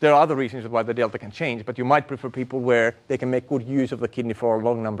 There are other reasons why the delta can change, but you might prefer people where they can make good use of the kidney for a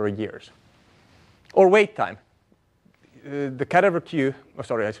long number of years. Or wait time. The cadaver queue, I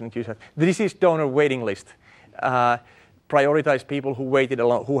shouldn't use that. The deceased donor waiting list prioritize people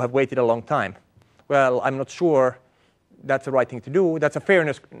who have waited a long time. Well, I'm not sure that's the right thing to do. That's a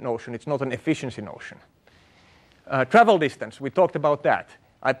fairness notion. It's not an efficiency notion. Travel distance, we talked about that.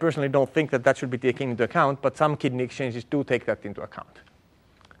 I personally don't think that should be taken into account, but some kidney exchanges do take that into account.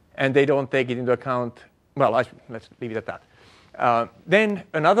 And they don't take it into account, well, let's leave it at that. Then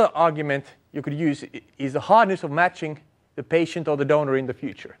another argument you could use is the hardness of matching the patient or the donor in the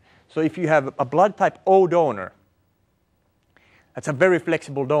future. So if you have a blood type O donor, that's a very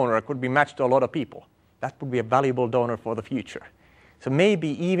flexible donor. It could be matched to a lot of people. That would be a valuable donor for the future. So maybe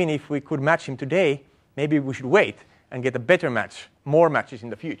even if we could match him today, maybe we should wait and get a better match, more matches in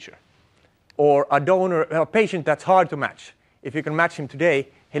the future. Or a patient that's hard to match. If you can match him today,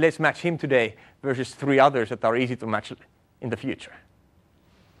 hey, let's match him today versus 3 others that are easy to match in the future.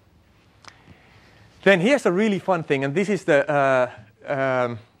 Then here's a really fun thing, and this is the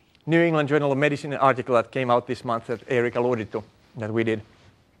New England Journal of Medicine article that came out this month that Eric alluded to, that we did.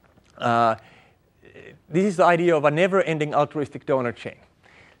 This is the idea of a never-ending altruistic donor chain.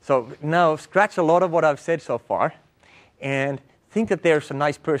 So now scratch a lot of what I've said so far and think that there's a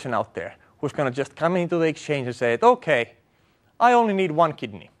nice person out there who's going to just come into the exchange and say, okay, I only need 1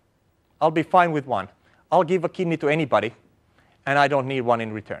 kidney. I'll be fine with 1. I'll give a kidney to anybody, and I don't need 1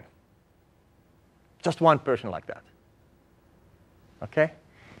 in return. Just 1 person like that. Okay?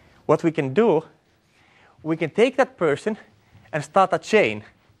 What we can do, we can take that person and start a chain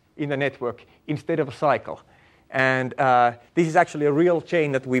in the network instead of a cycle. And this is actually a real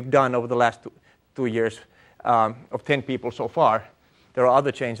chain that we've done over the last 2 years of 10 people so far. There are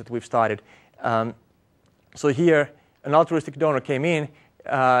other chains that we've started. So here, an altruistic donor came in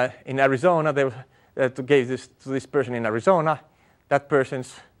Arizona. They gave this to this person in Arizona.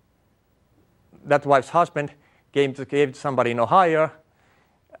 That wife's husband gave to somebody in Ohio.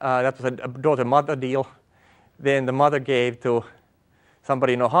 That was a daughter-mother deal. Then the mother gave to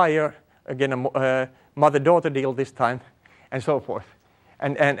somebody in Ohio, again a mother-daughter deal this time, and so forth.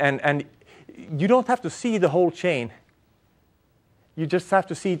 And you don't have to see the whole chain. You just have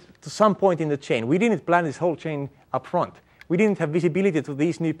to see to some point in the chain. We didn't plan this whole chain up front. We didn't have visibility to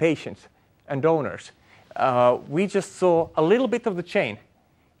these new patients and donors. We just saw a little bit of the chain.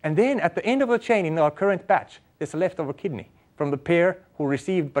 And then at the end of the chain in our current batch, there's a leftover kidney from the pair who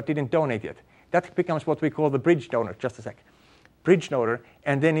received but didn't donate yet. That becomes what we call the bridge donor. Just a sec. Bridge donor.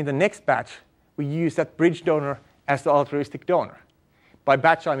 And then in the next batch, we use that bridge donor as the altruistic donor. By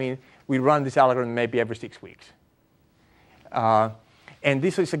batch, I mean we run this algorithm maybe every 6 weeks. And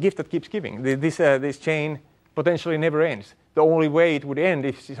this is a gift that keeps giving. This chain potentially never ends. The only way it would end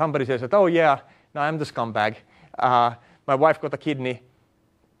if somebody says that, oh yeah, now I'm the scumbag. My wife got a kidney.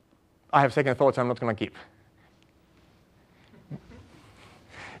 I have second thoughts I'm not going to keep.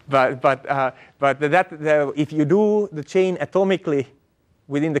 But if you do the chain atomically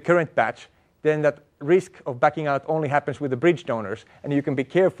within the current batch, then that risk of backing out only happens with the bridge donors. And you can be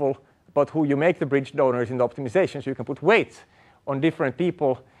careful about who you make the bridge donors in the optimization. So you can put weights on different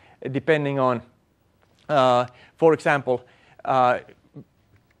people depending on, for example, blood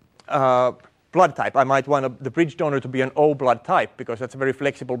type. I might want the bridge donor to be an O blood type because that's a very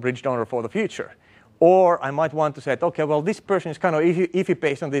flexible bridge donor for the future. Or I might want to say, okay, well, this person is kind of iffy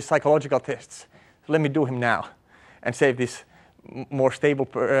based on these psychological tests. So let me do him now and save this more stable,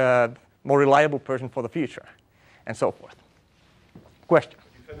 more reliable person for the future, and so forth. Question?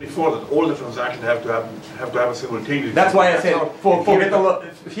 You said before that all the transactions have to have a simultaneous. That's why I said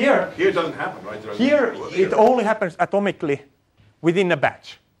here. Here it doesn't happen, right? Here it only happens atomically within a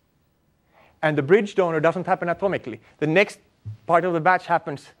batch. And the bridge donor doesn't happen atomically. The next part of the batch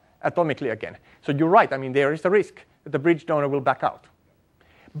happens atomically again. So you're right. I mean, there is a risk that the bridge donor will back out.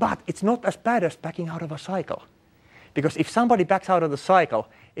 But it's not as bad as backing out of a cycle. Because if somebody backs out of the cycle,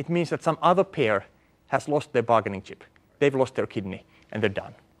 it means that some other pair has lost their bargaining chip. They've lost their kidney, and they're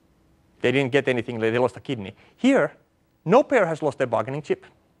done. They didn't get anything. They lost a kidney. Here, no pair has lost their bargaining chip.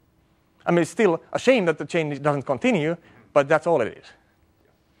 I mean, it's still a shame that the chain doesn't continue, but that's all it is.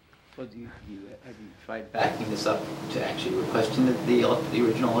 Well, have you tried backing this up to actually requesting the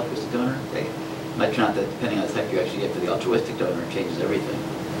original altruistic donor? They might turn out that depending on the type you actually get for the altruistic donor, it changes everything.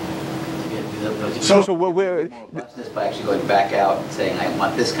 So we're by actually going back out and saying, I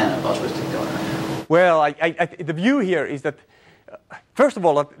want this kind of altruistic donor. Well, the view here is that, first of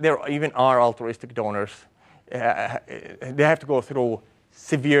all, that there even are altruistic donors. They have to go through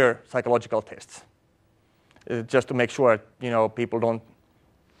severe psychological tests just to make sure people don't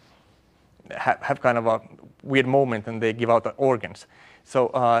have kind of a weird moment and they give out the organs. So,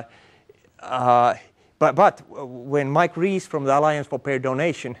 but when Mike Rees from the Alliance for Pair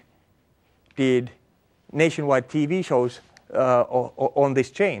Donation did nationwide TV shows on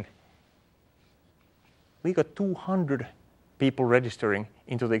this chain, we got 200 people registering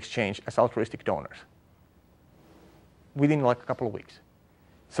into the exchange as altruistic donors within like a couple of weeks.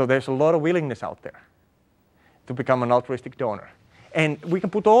 So there's a lot of willingness out there to become an altruistic donor. And we can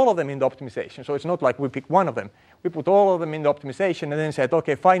put all of them in the optimization. So it's not like we pick one of them. We put all of them in the optimization and then said,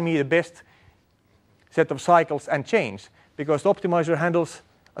 okay, find me the best set of cycles and chains. Because the optimizer handles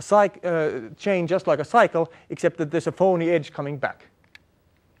a chain just like a cycle, except that there's a phony edge coming back.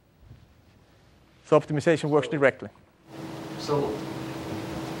 So optimization works directly. So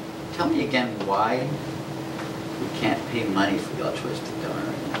tell me again why we can't pay money for the altruistic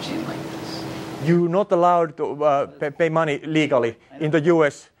donor in a chain like this. You're not allowed to pay money legally in the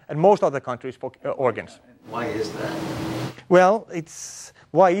US and most other countries for organs. Why is that? Well,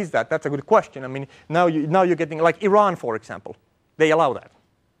 why is that? That's a good question. I mean, now you're getting, like Iran, for example, they allow that.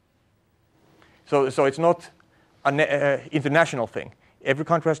 So it's not an international thing. Every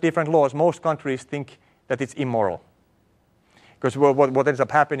country has different laws. Most countries think that it's immoral. Because what ends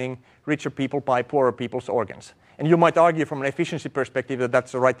up happening, richer people buy poorer people's organs. And you might argue from an efficiency perspective that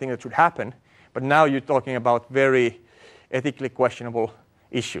that's the right thing that should happen. But now you're talking about very ethically questionable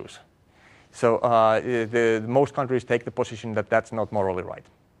issues. So most countries take the position that that's not morally right.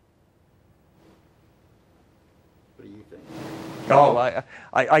 What do you think? Oh,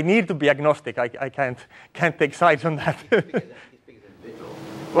 I need to be agnostic. I can't take sides on that. You speak as an individual.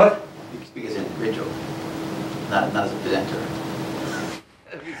 What? You speak as an individual, not as a presenter.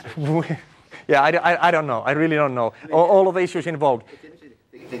 Yeah, I don't know. I really don't know. All of the issues involved. It's interesting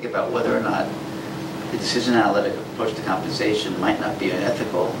to think about whether or not the decision analytic approach to compensation might not be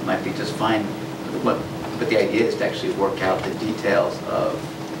unethical, it might be just fine. But the idea is to actually work out the details of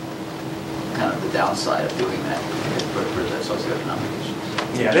kind of the downside of doing that for the socioeconomic issues.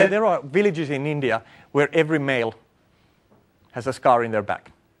 Yeah, there are villages in India where every male has a scar in their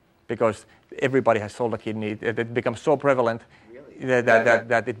back because everybody has sold a kidney. It becomes so prevalent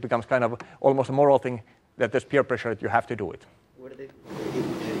that it becomes kind of almost a moral thing that there's peer pressure that you have to do it. What are they?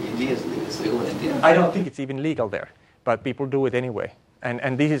 India is legal in India? I don't think it's even legal there, but people do it anyway.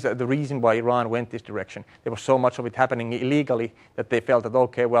 And this is the reason why Iran went this direction. There was so much of it happening illegally that they felt that,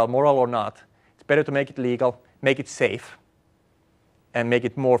 okay, well, moral or not, it's better to make it legal, make it safe, and make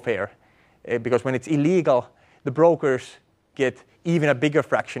it more fair. Because when it's illegal, the brokers get even a bigger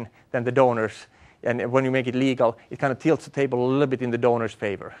fraction than the donors. And when you make it legal, it kind of tilts the table a little bit in the donor's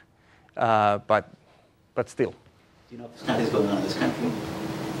favor. But still. Do you know if this kind of is going on in this country?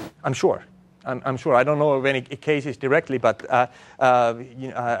 I'm sure. I'm sure. I don't know of any cases directly, but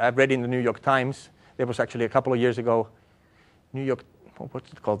I've read in the New York Times. There was actually a couple of years ago,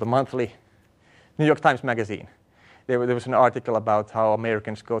 what's it called? The monthly New York Times magazine. There was an article about how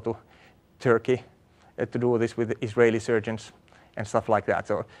Americans go to Turkey to do this with Israeli surgeons and stuff like that.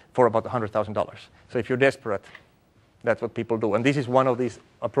 So for about $100,000. So if you're desperate, that's what people do. And this is one of these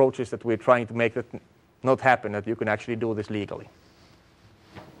approaches that we're trying to make that not happen, that you can actually do this legally.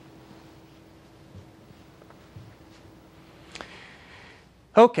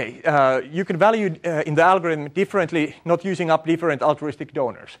 Okay, you can value in the algorithm differently, not using up different altruistic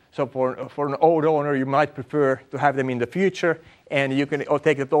donors. So for an O donor, you might prefer to have them in the future, and you can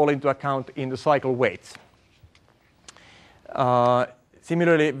take that all into account in the cycle weights.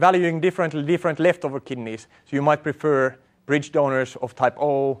 Similarly, valuing differently different leftover kidneys. So you might prefer bridge donors of type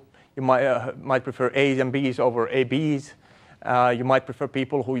O. You might prefer A's and B's over ABs. You might prefer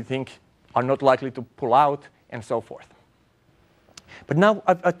people who you think are not likely to pull out, and so forth. But now,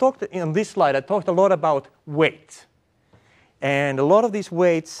 I talked on this slide, I talked a lot about weights. And a lot of these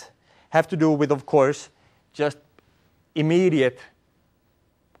weights have to do with, of course, just immediate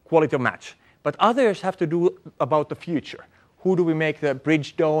quality of match. But others have to do about the future. Who do we make the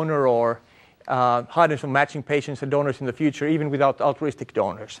bridge donor or hardness of matching patients and donors in the future, even without altruistic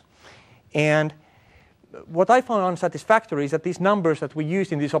donors? And what I found unsatisfactory is that these numbers that we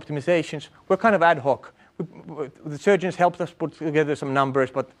used in these optimizations were kind of ad hoc. The surgeons helped us put together some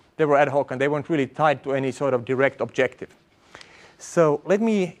numbers, but they were ad hoc and they weren't really tied to any sort of direct objective. So let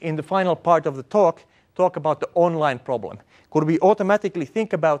me, in the final part of the talk about the online problem. Could we automatically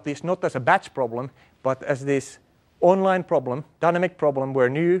think about this not as a batch problem, but as this online problem, dynamic problem, where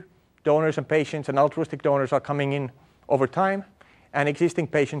new donors and patients and altruistic donors are coming in over time, and existing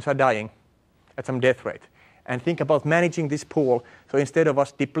patients are dying at some death rate? And think about managing this pool. So instead of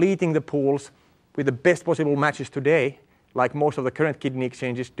us depleting the pools with the best possible matches today, like most of the current kidney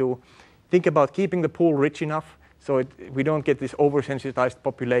exchanges do, think about keeping the pool rich enough so we don't get this oversensitized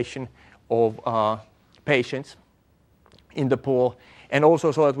population of patients in the pool, and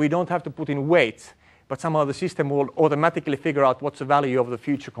also so that we don't have to put in weights, but somehow the system will automatically figure out what's the value of the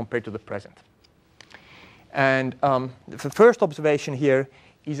future compared to the present. And the first observation here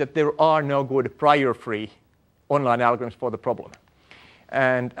is that there are no good prior-free online algorithms for the problem.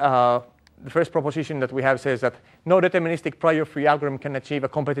 And the first proposition that we have says that no deterministic prior-free algorithm can achieve a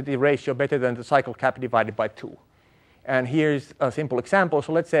competitive ratio better than the cycle cap divided by 2. And here's a simple example.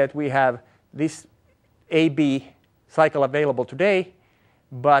 So let's say that we have this AB cycle available today,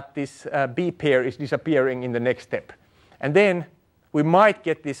 but this B pair is disappearing in the next step. And then we might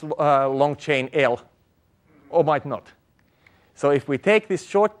get this long chain L, or might not. So if we take this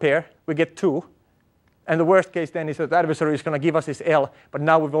short pair, we get 2. And the worst case then is that the adversary is going to give us this L, but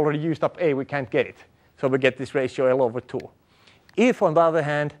now we've already used up A, we can't get it. So we get this ratio L over 2. If, on the other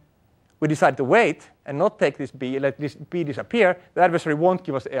hand, we decide to wait and not take this B, let this B disappear, the adversary won't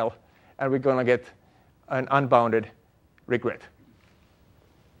give us L, and we're going to get an unbounded regret.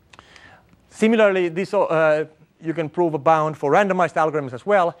 Similarly, this, you can prove a bound for randomized algorithms as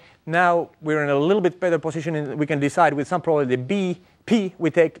well. Now we're in a little bit better position. We can decide with some probability P,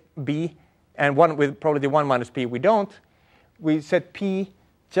 we take B, and with probability 1 minus P, we don't. We set P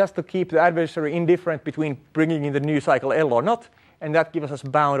just to keep the adversary indifferent between bringing in the new cycle L or not, and that gives us a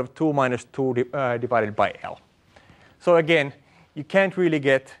bound of 2 minus 2 divided by L. So again, you can't really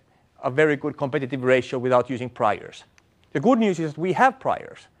get a very good competitive ratio without using priors. The good news is that we have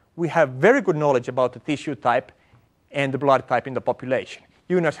priors. We have very good knowledge about the tissue type and the blood type in the population.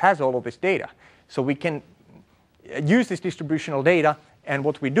 UNAS has all of this data. So we can use this distributional data, and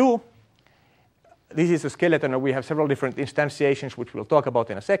what we do, this is a skeleton, and we have several different instantiations, which we'll talk about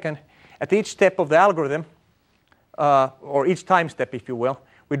in a second. At each step of the algorithm, or each time step, if you will,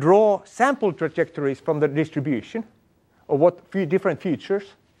 we draw sample trajectories from the distribution of what different features.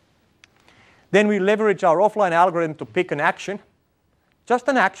 Then we leverage our offline algorithm to pick an action just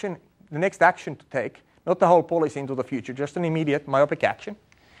an action, the next action to take, not the whole policy into the future, just an immediate myopic action.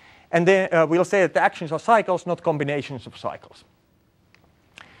 And then we'll say that the actions are cycles, not combinations of cycles.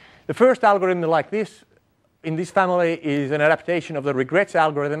 The first algorithm like this in this family is an adaptation of the regrets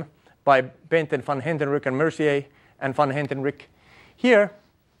algorithm by Bent and Van Hentenryck and Mercier and Van Hentenryck. Here,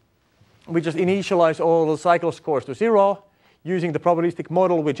 we just initialize all the cycle scores to 0. Using the probabilistic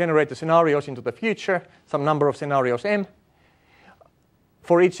model, we generate the scenarios into the future, some number of scenarios m.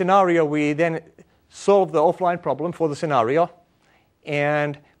 For each scenario, we then solve the offline problem for the scenario.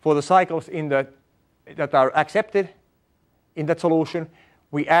 And for the cycles that are accepted in that solution,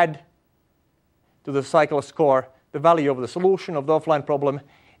 we add to the cycle score the value of the solution of the offline problem.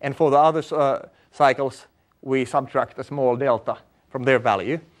 And for the other cycles, we subtract a small delta from their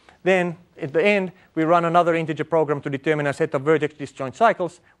value. Then, at the end, we run another integer program to determine a set of vertex disjoint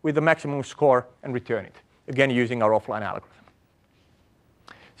cycles with the maximum score and return it, again using our offline algorithm.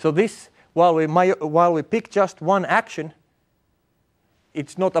 So this, while we pick just one action,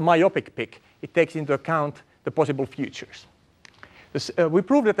 it's not a myopic pick. It takes into account the possible futures. We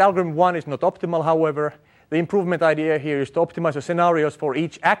proved that algorithm 1 is not optimal, however. The improvement idea here is to optimize the scenarios for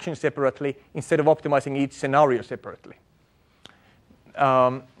each action separately instead of optimizing each scenario separately.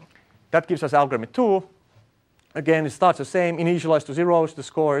 That gives us algorithm 2. Again, it starts the same, initialize to zeros the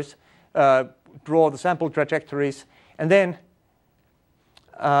scores, draw the sample trajectories, and then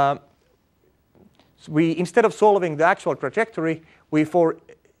we, instead of solving the actual trajectory, we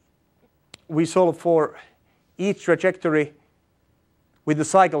solve for each trajectory with the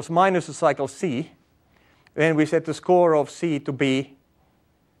cycles minus the cycle C. Then we set the score of C to be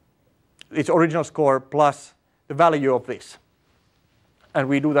its original score plus the value of this. And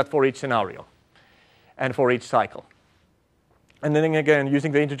we do that for each scenario and for each cycle. And then again,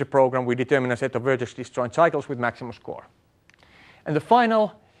 using the integer program, we determine a set of vertex disjoint cycles with maximum score. And the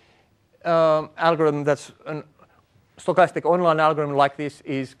final algorithm that's a stochastic online algorithm like this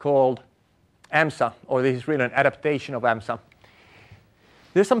is called AMSA, or this is really an adaptation of AMSA.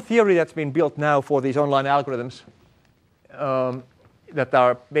 There's some theory that's been built now for these online algorithms that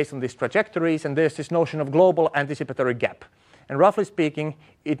are based on these trajectories, and there's this notion of global anticipatory gap. And roughly speaking,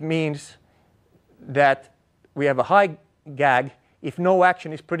 it means that we have a high GAG if no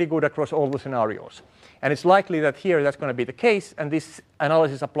action is pretty good across all the scenarios. And it's likely that here that's going to be the case, and this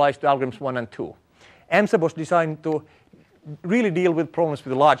analysis applies to algorithms 1 and 2. AMSA was designed to really deal with problems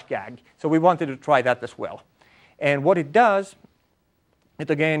with a large GAG, so we wanted to try that as well. And what it does, it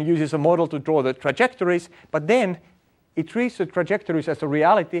again uses a model to draw the trajectories, but then it treats the trajectories as a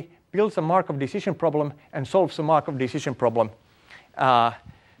reality, builds a Markov decision problem, and solves a Markov decision problem, and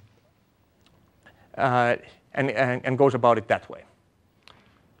goes about it that way.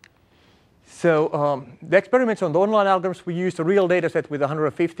 So the experiments on the online algorithms, we used a real data set with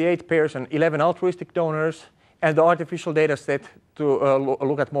 158 pairs and 11 altruistic donors, and the artificial data set to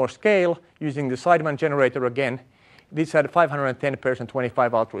look at more scale using the Seidman generator again. This had 510 pairs and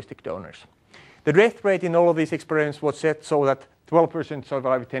 25 altruistic donors. The death rate in all of these experiments was set so that 12%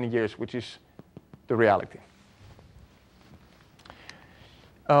 survive 10 years, which is the reality.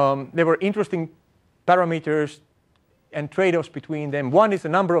 There were interesting parameters and trade-offs between them. One is the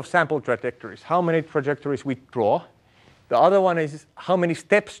number of sample trajectories, how many trajectories we draw. The other one is how many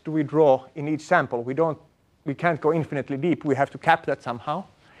steps do we draw in each sample. We can't go infinitely deep. We have to cap that somehow.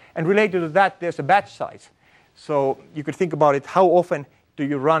 And related to that, there's a batch size. So you could think about it, how often do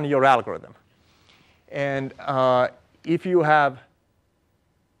you run your algorithm? And if you have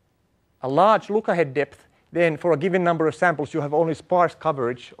a large look-ahead depth, then for a given number of samples, you have only sparse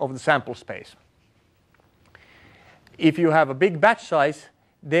coverage of the sample space. If you have a big batch size,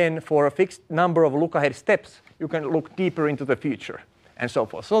 then for a fixed number of look-ahead steps, you can look deeper into the future, and so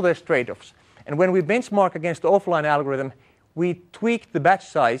forth. So there's trade-offs. And when we benchmark against the offline algorithm, we tweak the batch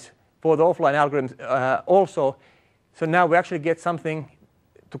size for the offline algorithm also. So now we actually get something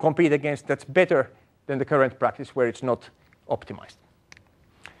to compete against that's better than the current practice where it's not optimized.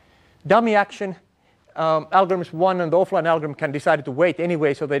 Dummy action. Algorithms 1 and the offline algorithm can decide to wait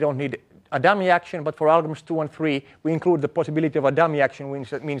anyway, so they don't need a dummy action. But for algorithms 2 and 3, we include the possibility of a dummy action,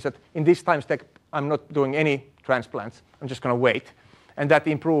 which means that in this time step, I'm not doing any transplants. I'm just going to wait. And that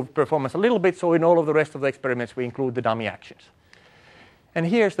improved performance a little bit. So in all of the rest of the experiments, we include the dummy actions. And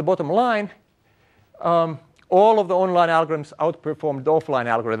here's the bottom line. All of the online algorithms outperformed the offline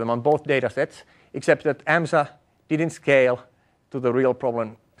algorithm on both data sets, except that AMSA didn't scale to the real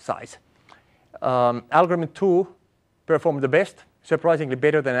problem size. Algorithm 2 performed the best, surprisingly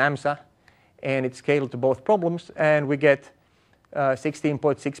better than AMSA, and it scaled to both problems, and we get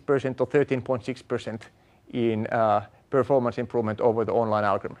 16.6% or 13.6% in performance improvement over the online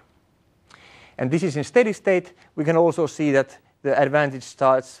algorithm. And this is in steady state. We can also see that the advantage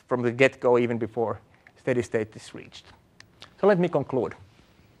starts from the get-go even before steady state is reached. So let me conclude.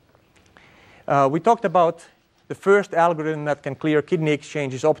 We talked about the first algorithm that can clear kidney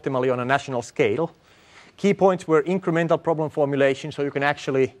exchanges optimally on a national scale. Key points were incremental problem formulation, so you can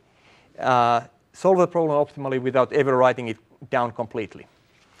actually solve the problem optimally without ever writing it down completely.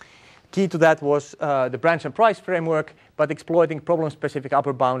 Key to that was the branch and price framework, but exploiting problem-specific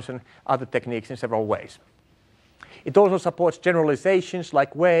upper bounds and other techniques in several ways. It also supports generalizations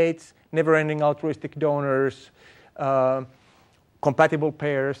like weights, never-ending altruistic donors, compatible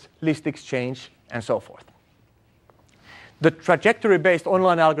pairs, list exchange, and so forth. The trajectory-based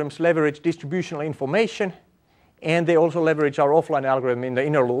online algorithms leverage distributional information, and they also leverage our offline algorithm in the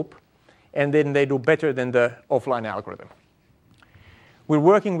inner loop, and then they do better than the offline algorithm. We're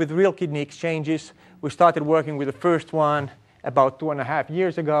working with real kidney exchanges. We started working with the first one about 2.5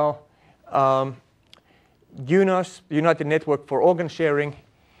 years ago. UNOS, the United Network for Organ Sharing,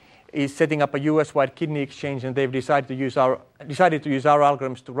 is setting up a US-wide kidney exchange, and they've decided to use our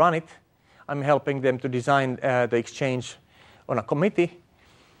algorithms to run it. I'm helping them to design the exchange on a committee.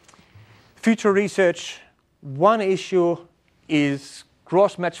 Future research, one issue is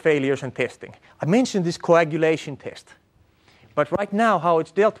cross-match failures and testing. I mentioned this coagulation test. But right now, how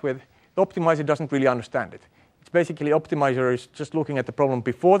it's dealt with, the optimizer doesn't really understand it. It's basically optimizer is just looking at the problem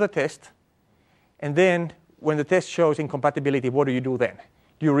before the test. And then when the test shows incompatibility, what do you do then?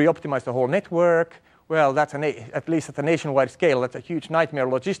 Do you re-optimize the whole network? Well, that's at least at a nationwide scale, that's a huge nightmare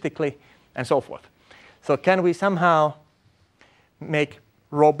logistically, and so forth. So can we somehow make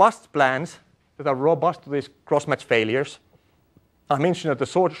robust plans that are robust to these cross-match failures? I mentioned that the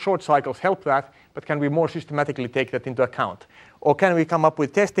short cycles help that, but can we more systematically take that into account? Or can we come up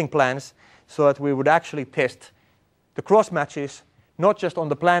with testing plans so that we would actually test the cross-matches, not just on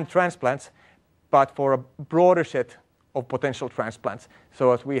the planned transplants, but for a broader set of potential transplants,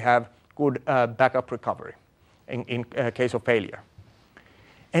 so that we have good backup recovery in case of failure.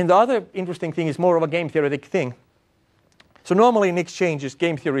 And the other interesting thing is more of a game theoretic thing. So normally in exchanges,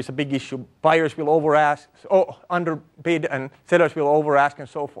 game theory is a big issue. Buyers will underbid, and sellers will overask, and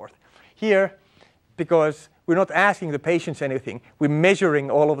so forth. Here, because we're not asking the patients anything, we're measuring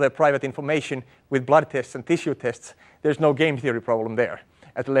all of their private information with blood tests and tissue tests. There's no game theory problem there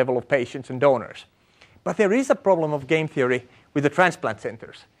at the level of patients and donors. But there is a problem of game theory with the transplant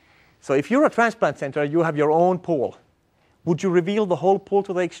centers. So if you're a transplant center, you have your own pool. Would you reveal the whole pool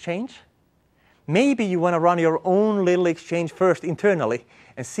to the exchange? Maybe you want to run your own little exchange first internally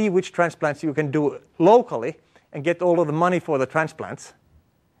and see which transplants you can do locally and get all of the money for the transplants,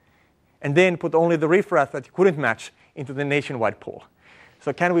 and then put only the riffraff that you couldn't match into the nationwide pool.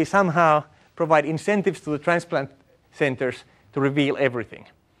 So can we somehow provide incentives to the transplant centers to reveal everything?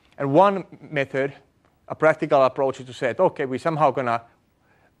 And one method, a practical approach, is to say, okay, we're somehow going to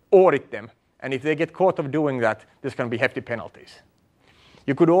audit them. And if they get caught of doing that, there's going to be hefty penalties.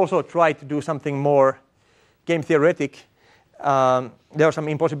 You could also try to do something more game theoretic. There are some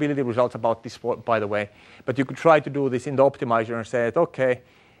impossibility results about this, by the way. But you could try to do this in the optimizer and say, okay,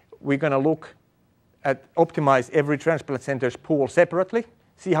 we're going to look at optimize every transplant center's pool separately,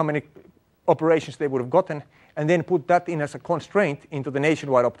 see how many operations they would have gotten, and then put that in as a constraint into the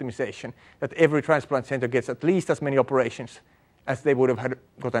nationwide optimization, that every transplant center gets at least as many operations as they would have had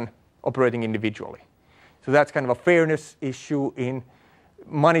gotten operating individually. So that's kind of a fairness issue in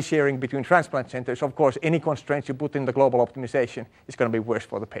money sharing between transplant centers. Of course, any constraints you put in the global optimization is going to be worse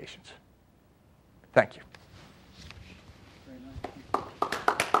for the patients. Thank you.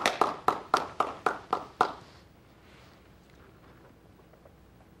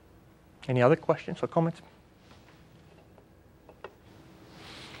 Any other questions or comments?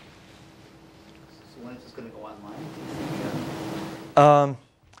 So when is this going to go online?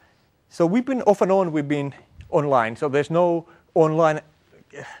 So we've been off and on, we've been online. So there's no online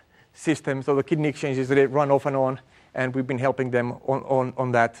system. So the kidney exchanges, they run off and on, and we've been helping them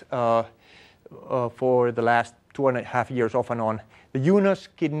on that for the last 2.5 years off and on. The UNOS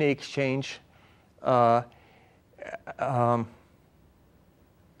kidney exchange,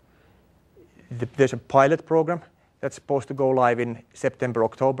 there's a pilot program that's supposed to go live in September,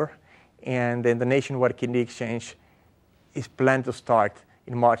 October. And then the nationwide kidney exchange is planned to start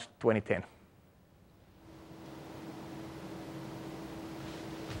in March 2010.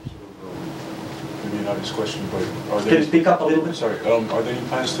 Maybe an obvious question, but are Can you speak up a little bit? Sorry, are there any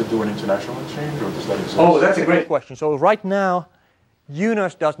plans to do an international exchange, or does that exist? Oh, that's a great question. So right now,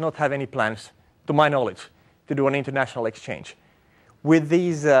 UNOS does not have any plans, to my knowledge, to do an international exchange. With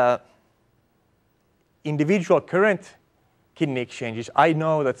these individual current kidney exchanges. I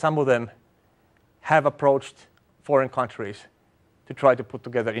know that some of them have approached foreign countries to try to put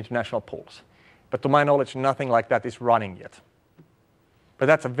together international pools. But to my knowledge, nothing like that is running yet. But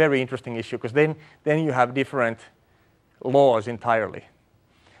that's a very interesting issue, because then you have different laws entirely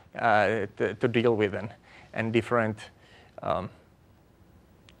to deal with, and different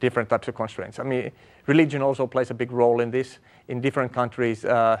types of constraints. I mean, religion also plays a big role in this. In different countries,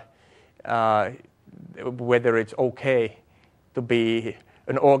 whether it's okay to be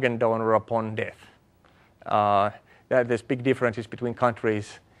an organ donor upon death. There's big differences between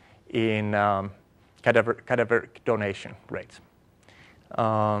countries in cadaveric donation rates.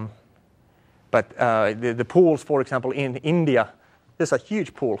 But the pools, for example, in India, there's a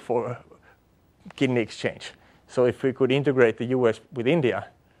huge pool for kidney exchange. So if we could integrate the US with India,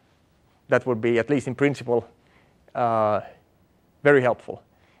 that would be, at least in principle, very helpful.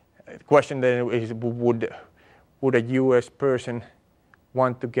 The question then is, would a US person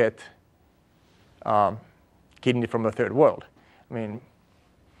want to get kidney from the third world? I mean,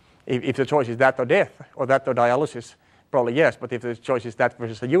 if the choice is that or death, or that or dialysis, probably yes. But if the choice is that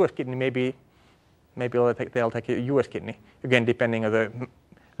versus a US kidney, maybe they'll take a US kidney, again, depending on the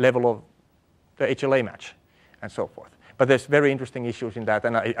level of the HLA match and so forth. But there's very interesting issues in that,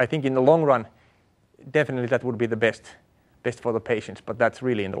 and I think in the long run, definitely that would be the best for the patients, but that's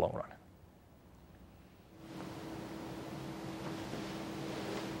really in the long run.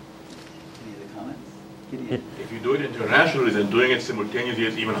 Any other comments? If you do it internationally, then doing it simultaneously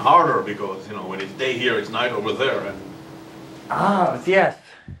is even harder, because when it's day here, it's night over there. And Yes,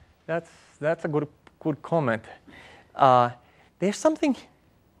 that's a good comment. There's something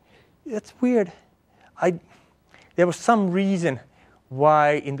that's weird. There was some reason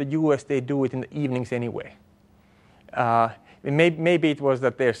why in the US they do it in the evenings anyway. Maybe it was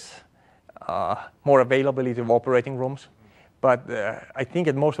that there's more availability of operating rooms, but I think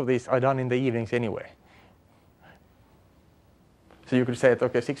that most of these are done in the evenings anyway. So you could say that,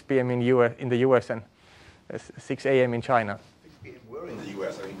 okay, 6 p.m. in the US and 6 a.m. in China. 6 p.m. we're in the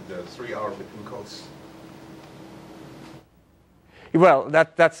US. I think there's 3 hours between coasts. Well,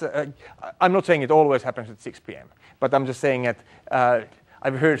 that's. I'm not saying it always happens at 6 p.m., but I'm just saying that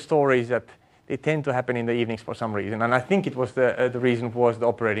I've heard stories that they tend to happen in the evenings for some reason, and I think it was the reason was the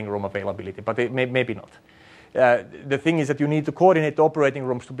operating room availability, but maybe not. The thing is that you need to coordinate the operating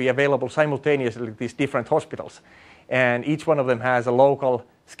rooms to be available simultaneously at these different hospitals, and each one of them has a local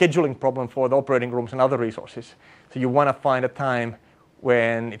scheduling problem for the operating rooms and other resources. So you want to find a time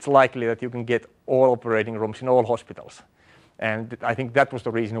when it's likely that you can get all operating rooms in all hospitals. And I think that was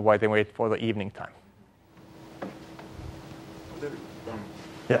the reason why they wait for the evening time.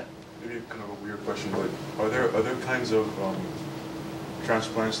 Yeah. Maybe kind of a weird question, but are there other kinds of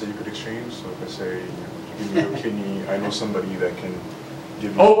transplants that you could exchange? So if I say, you give me your kidney, I know somebody that can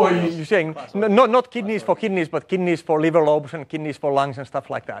give you... Oh, you're saying not kidneys for kidneys, but kidneys for liver lobes and kidneys for lungs and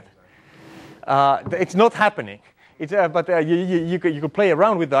stuff like that. It's not happening. But you could play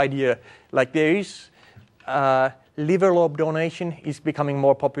around with the idea. Like there is... liver lobe donation is becoming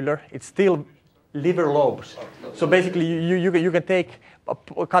more popular. It's still liver lobes. So basically, you can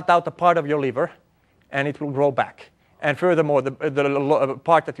cut out a part of your liver, and it will grow back. And furthermore, the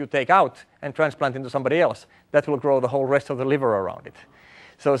part that you take out and transplant into somebody else, that will grow the whole rest of the liver around it.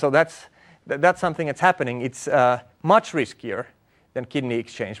 So that's something that's happening. It's much riskier than kidney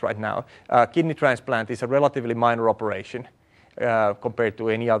exchange right now. Kidney transplant is a relatively minor operation compared to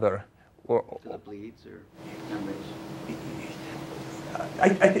any other. To the bleeds or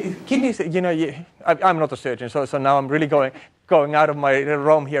kidneys, I'm not a surgeon, so now I'm really going out of my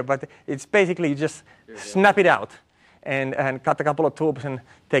realm here, but it's basically just snap it out and cut a couple of tubes and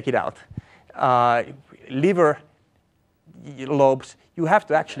take it out. Liver lobes, you have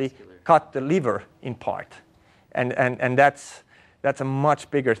to actually cut the liver in part, and that's a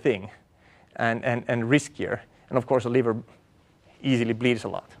much bigger thing and riskier, and of course the liver easily bleeds a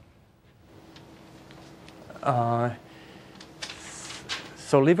lot.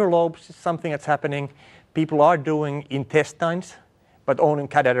 So liver lobes is something that's happening. People are doing intestines, but only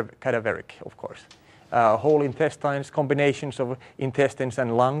cadaveric, of course. Whole intestines, combinations of intestines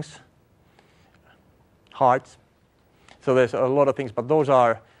and lungs, hearts. So there's a lot of things, but those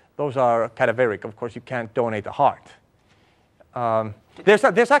are cadaveric. Of course, you can't donate a heart.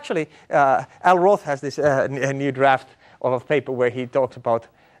 There's actually Al Roth has this a new draft of a paper where he talks about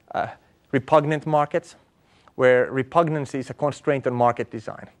repugnant markets, where repugnancy is a constraint on market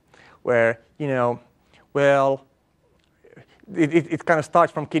design, where, well, it kind of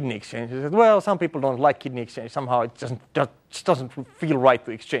starts from kidney exchange. It says, well, some people don't like kidney exchange. Somehow it just doesn't feel right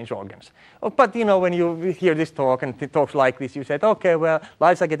to exchange organs. Oh, but when you hear this talk and talks like this, you said, okay, well,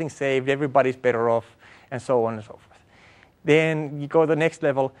 lives are getting saved, everybody's better off, and so on and so forth. Then you go to the next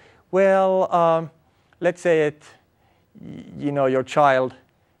level. Well, let's say your child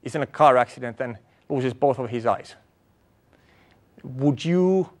is in a car accident and loses both of his eyes. Would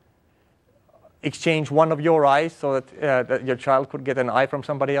you exchange one of your eyes so that your child could get an eye from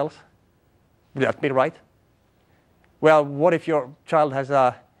somebody else? Would that be right? Well, what if your child has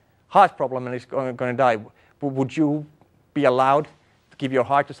a heart problem and is going to die? Would you be allowed to give your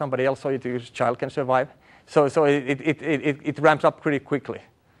heart to somebody else so your child can survive? So it ramps up pretty quickly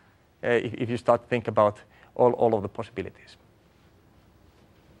if you start to think about all of the possibilities.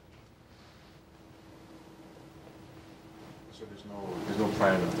 So there's no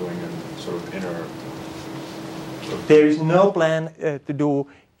plan of doing a sort of inner. There is no plan to do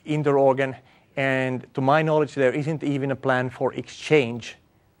inter-organ, and to my knowledge, there isn't even a plan for exchange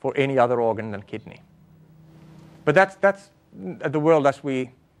for any other organ than kidney. But that's the world as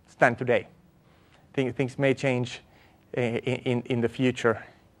we stand today. Things may change in the future,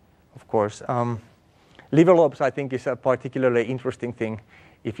 of course. Liver lobes, I think, is a particularly interesting thing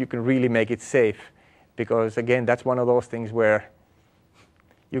if you can really make it safe, because again, that's one of those things where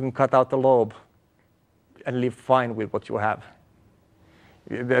you can cut out the lobe and live fine with what you have.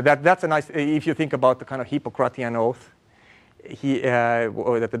 That's a nice, if you think about the kind of Hippocratic oath,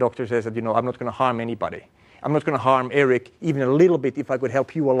 that the doctor says that, I'm not going to harm anybody. I'm not going to harm Eric even a little bit if I could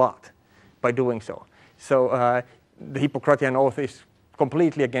help you a lot by doing so. So the Hippocratic oath is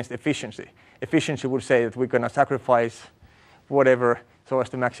completely against efficiency. Efficiency would say that we're going to sacrifice whatever so as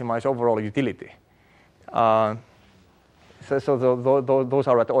to maximize overall utility. So those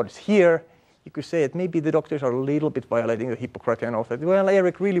are at odds. Here, you could say that maybe the doctors are a little bit violating the Hippocratic oath. That, well,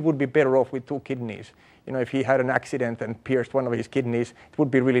 Eric really would be better off with 2 kidneys. If he had an accident and pierced one of his kidneys, it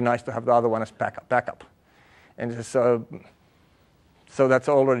would be really nice to have the other one as backup. And so that's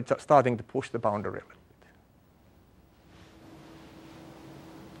already starting to push the boundary a little bit.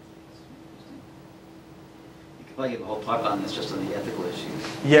 You could probably give a whole talk on this just on the ethical issues.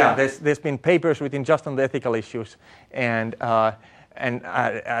 Yeah, there's been papers written just on the ethical issues, and I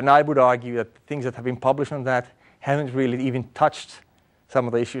would argue that things that have been published on that haven't really even touched some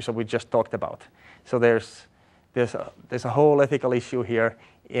of the issues that we just talked about. So there's a whole ethical issue here,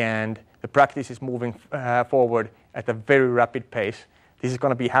 and the practice is moving forward at a very rapid pace. This is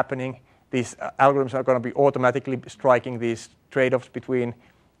going to be happening. These algorithms are going to be automatically striking these trade-offs between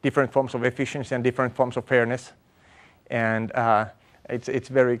different forms of efficiency and different forms of fairness, and it's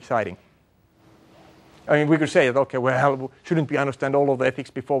very exciting. I mean, we could say that, okay, well, shouldn't we understand all of the ethics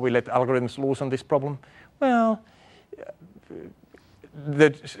before we let algorithms loose on this problem? Well,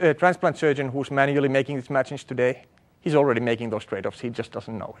 the transplant surgeon who's manually making these matchings today, he's already making those trade-offs. He just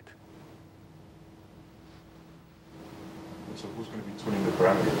doesn't know it. So who's going to be tuning the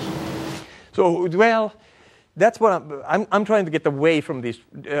parameters? So, well, that's what I'm trying to get away from these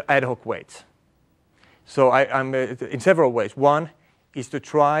ad hoc weights. So I'm in several ways. One is to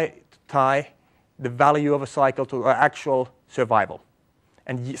try to tie the value of a cycle to actual survival,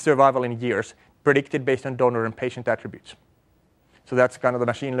 and survival in years, predicted based on donor and patient attributes. So that's kind of the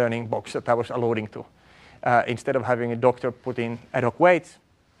machine learning box that I was alluding to. Instead of having a doctor put in ad hoc weights,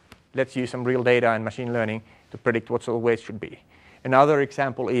 let's use some real data and machine learning to predict what sort of weights should be. Another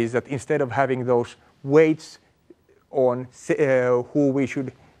example is that instead of having those weights on who we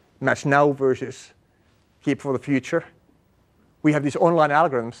should match now versus keep for the future, we have these online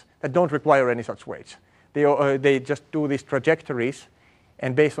algorithms that don't require any such weights. They just do these trajectories,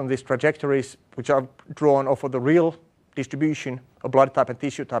 and based on these trajectories, which are drawn off of the real distribution of blood type and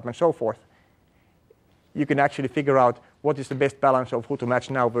tissue type and so forth, you can actually figure out what is the best balance of who to match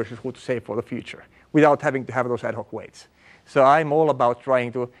now versus who to save for the future without having to have those ad hoc weights. So I'm all about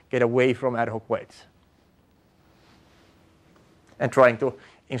trying to get away from ad hoc weights and trying to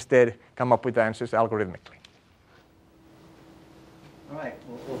instead come up with answers algorithmically. All right.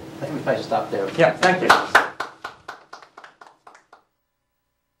 Well, I think we probably should stop there. Yeah, thank you.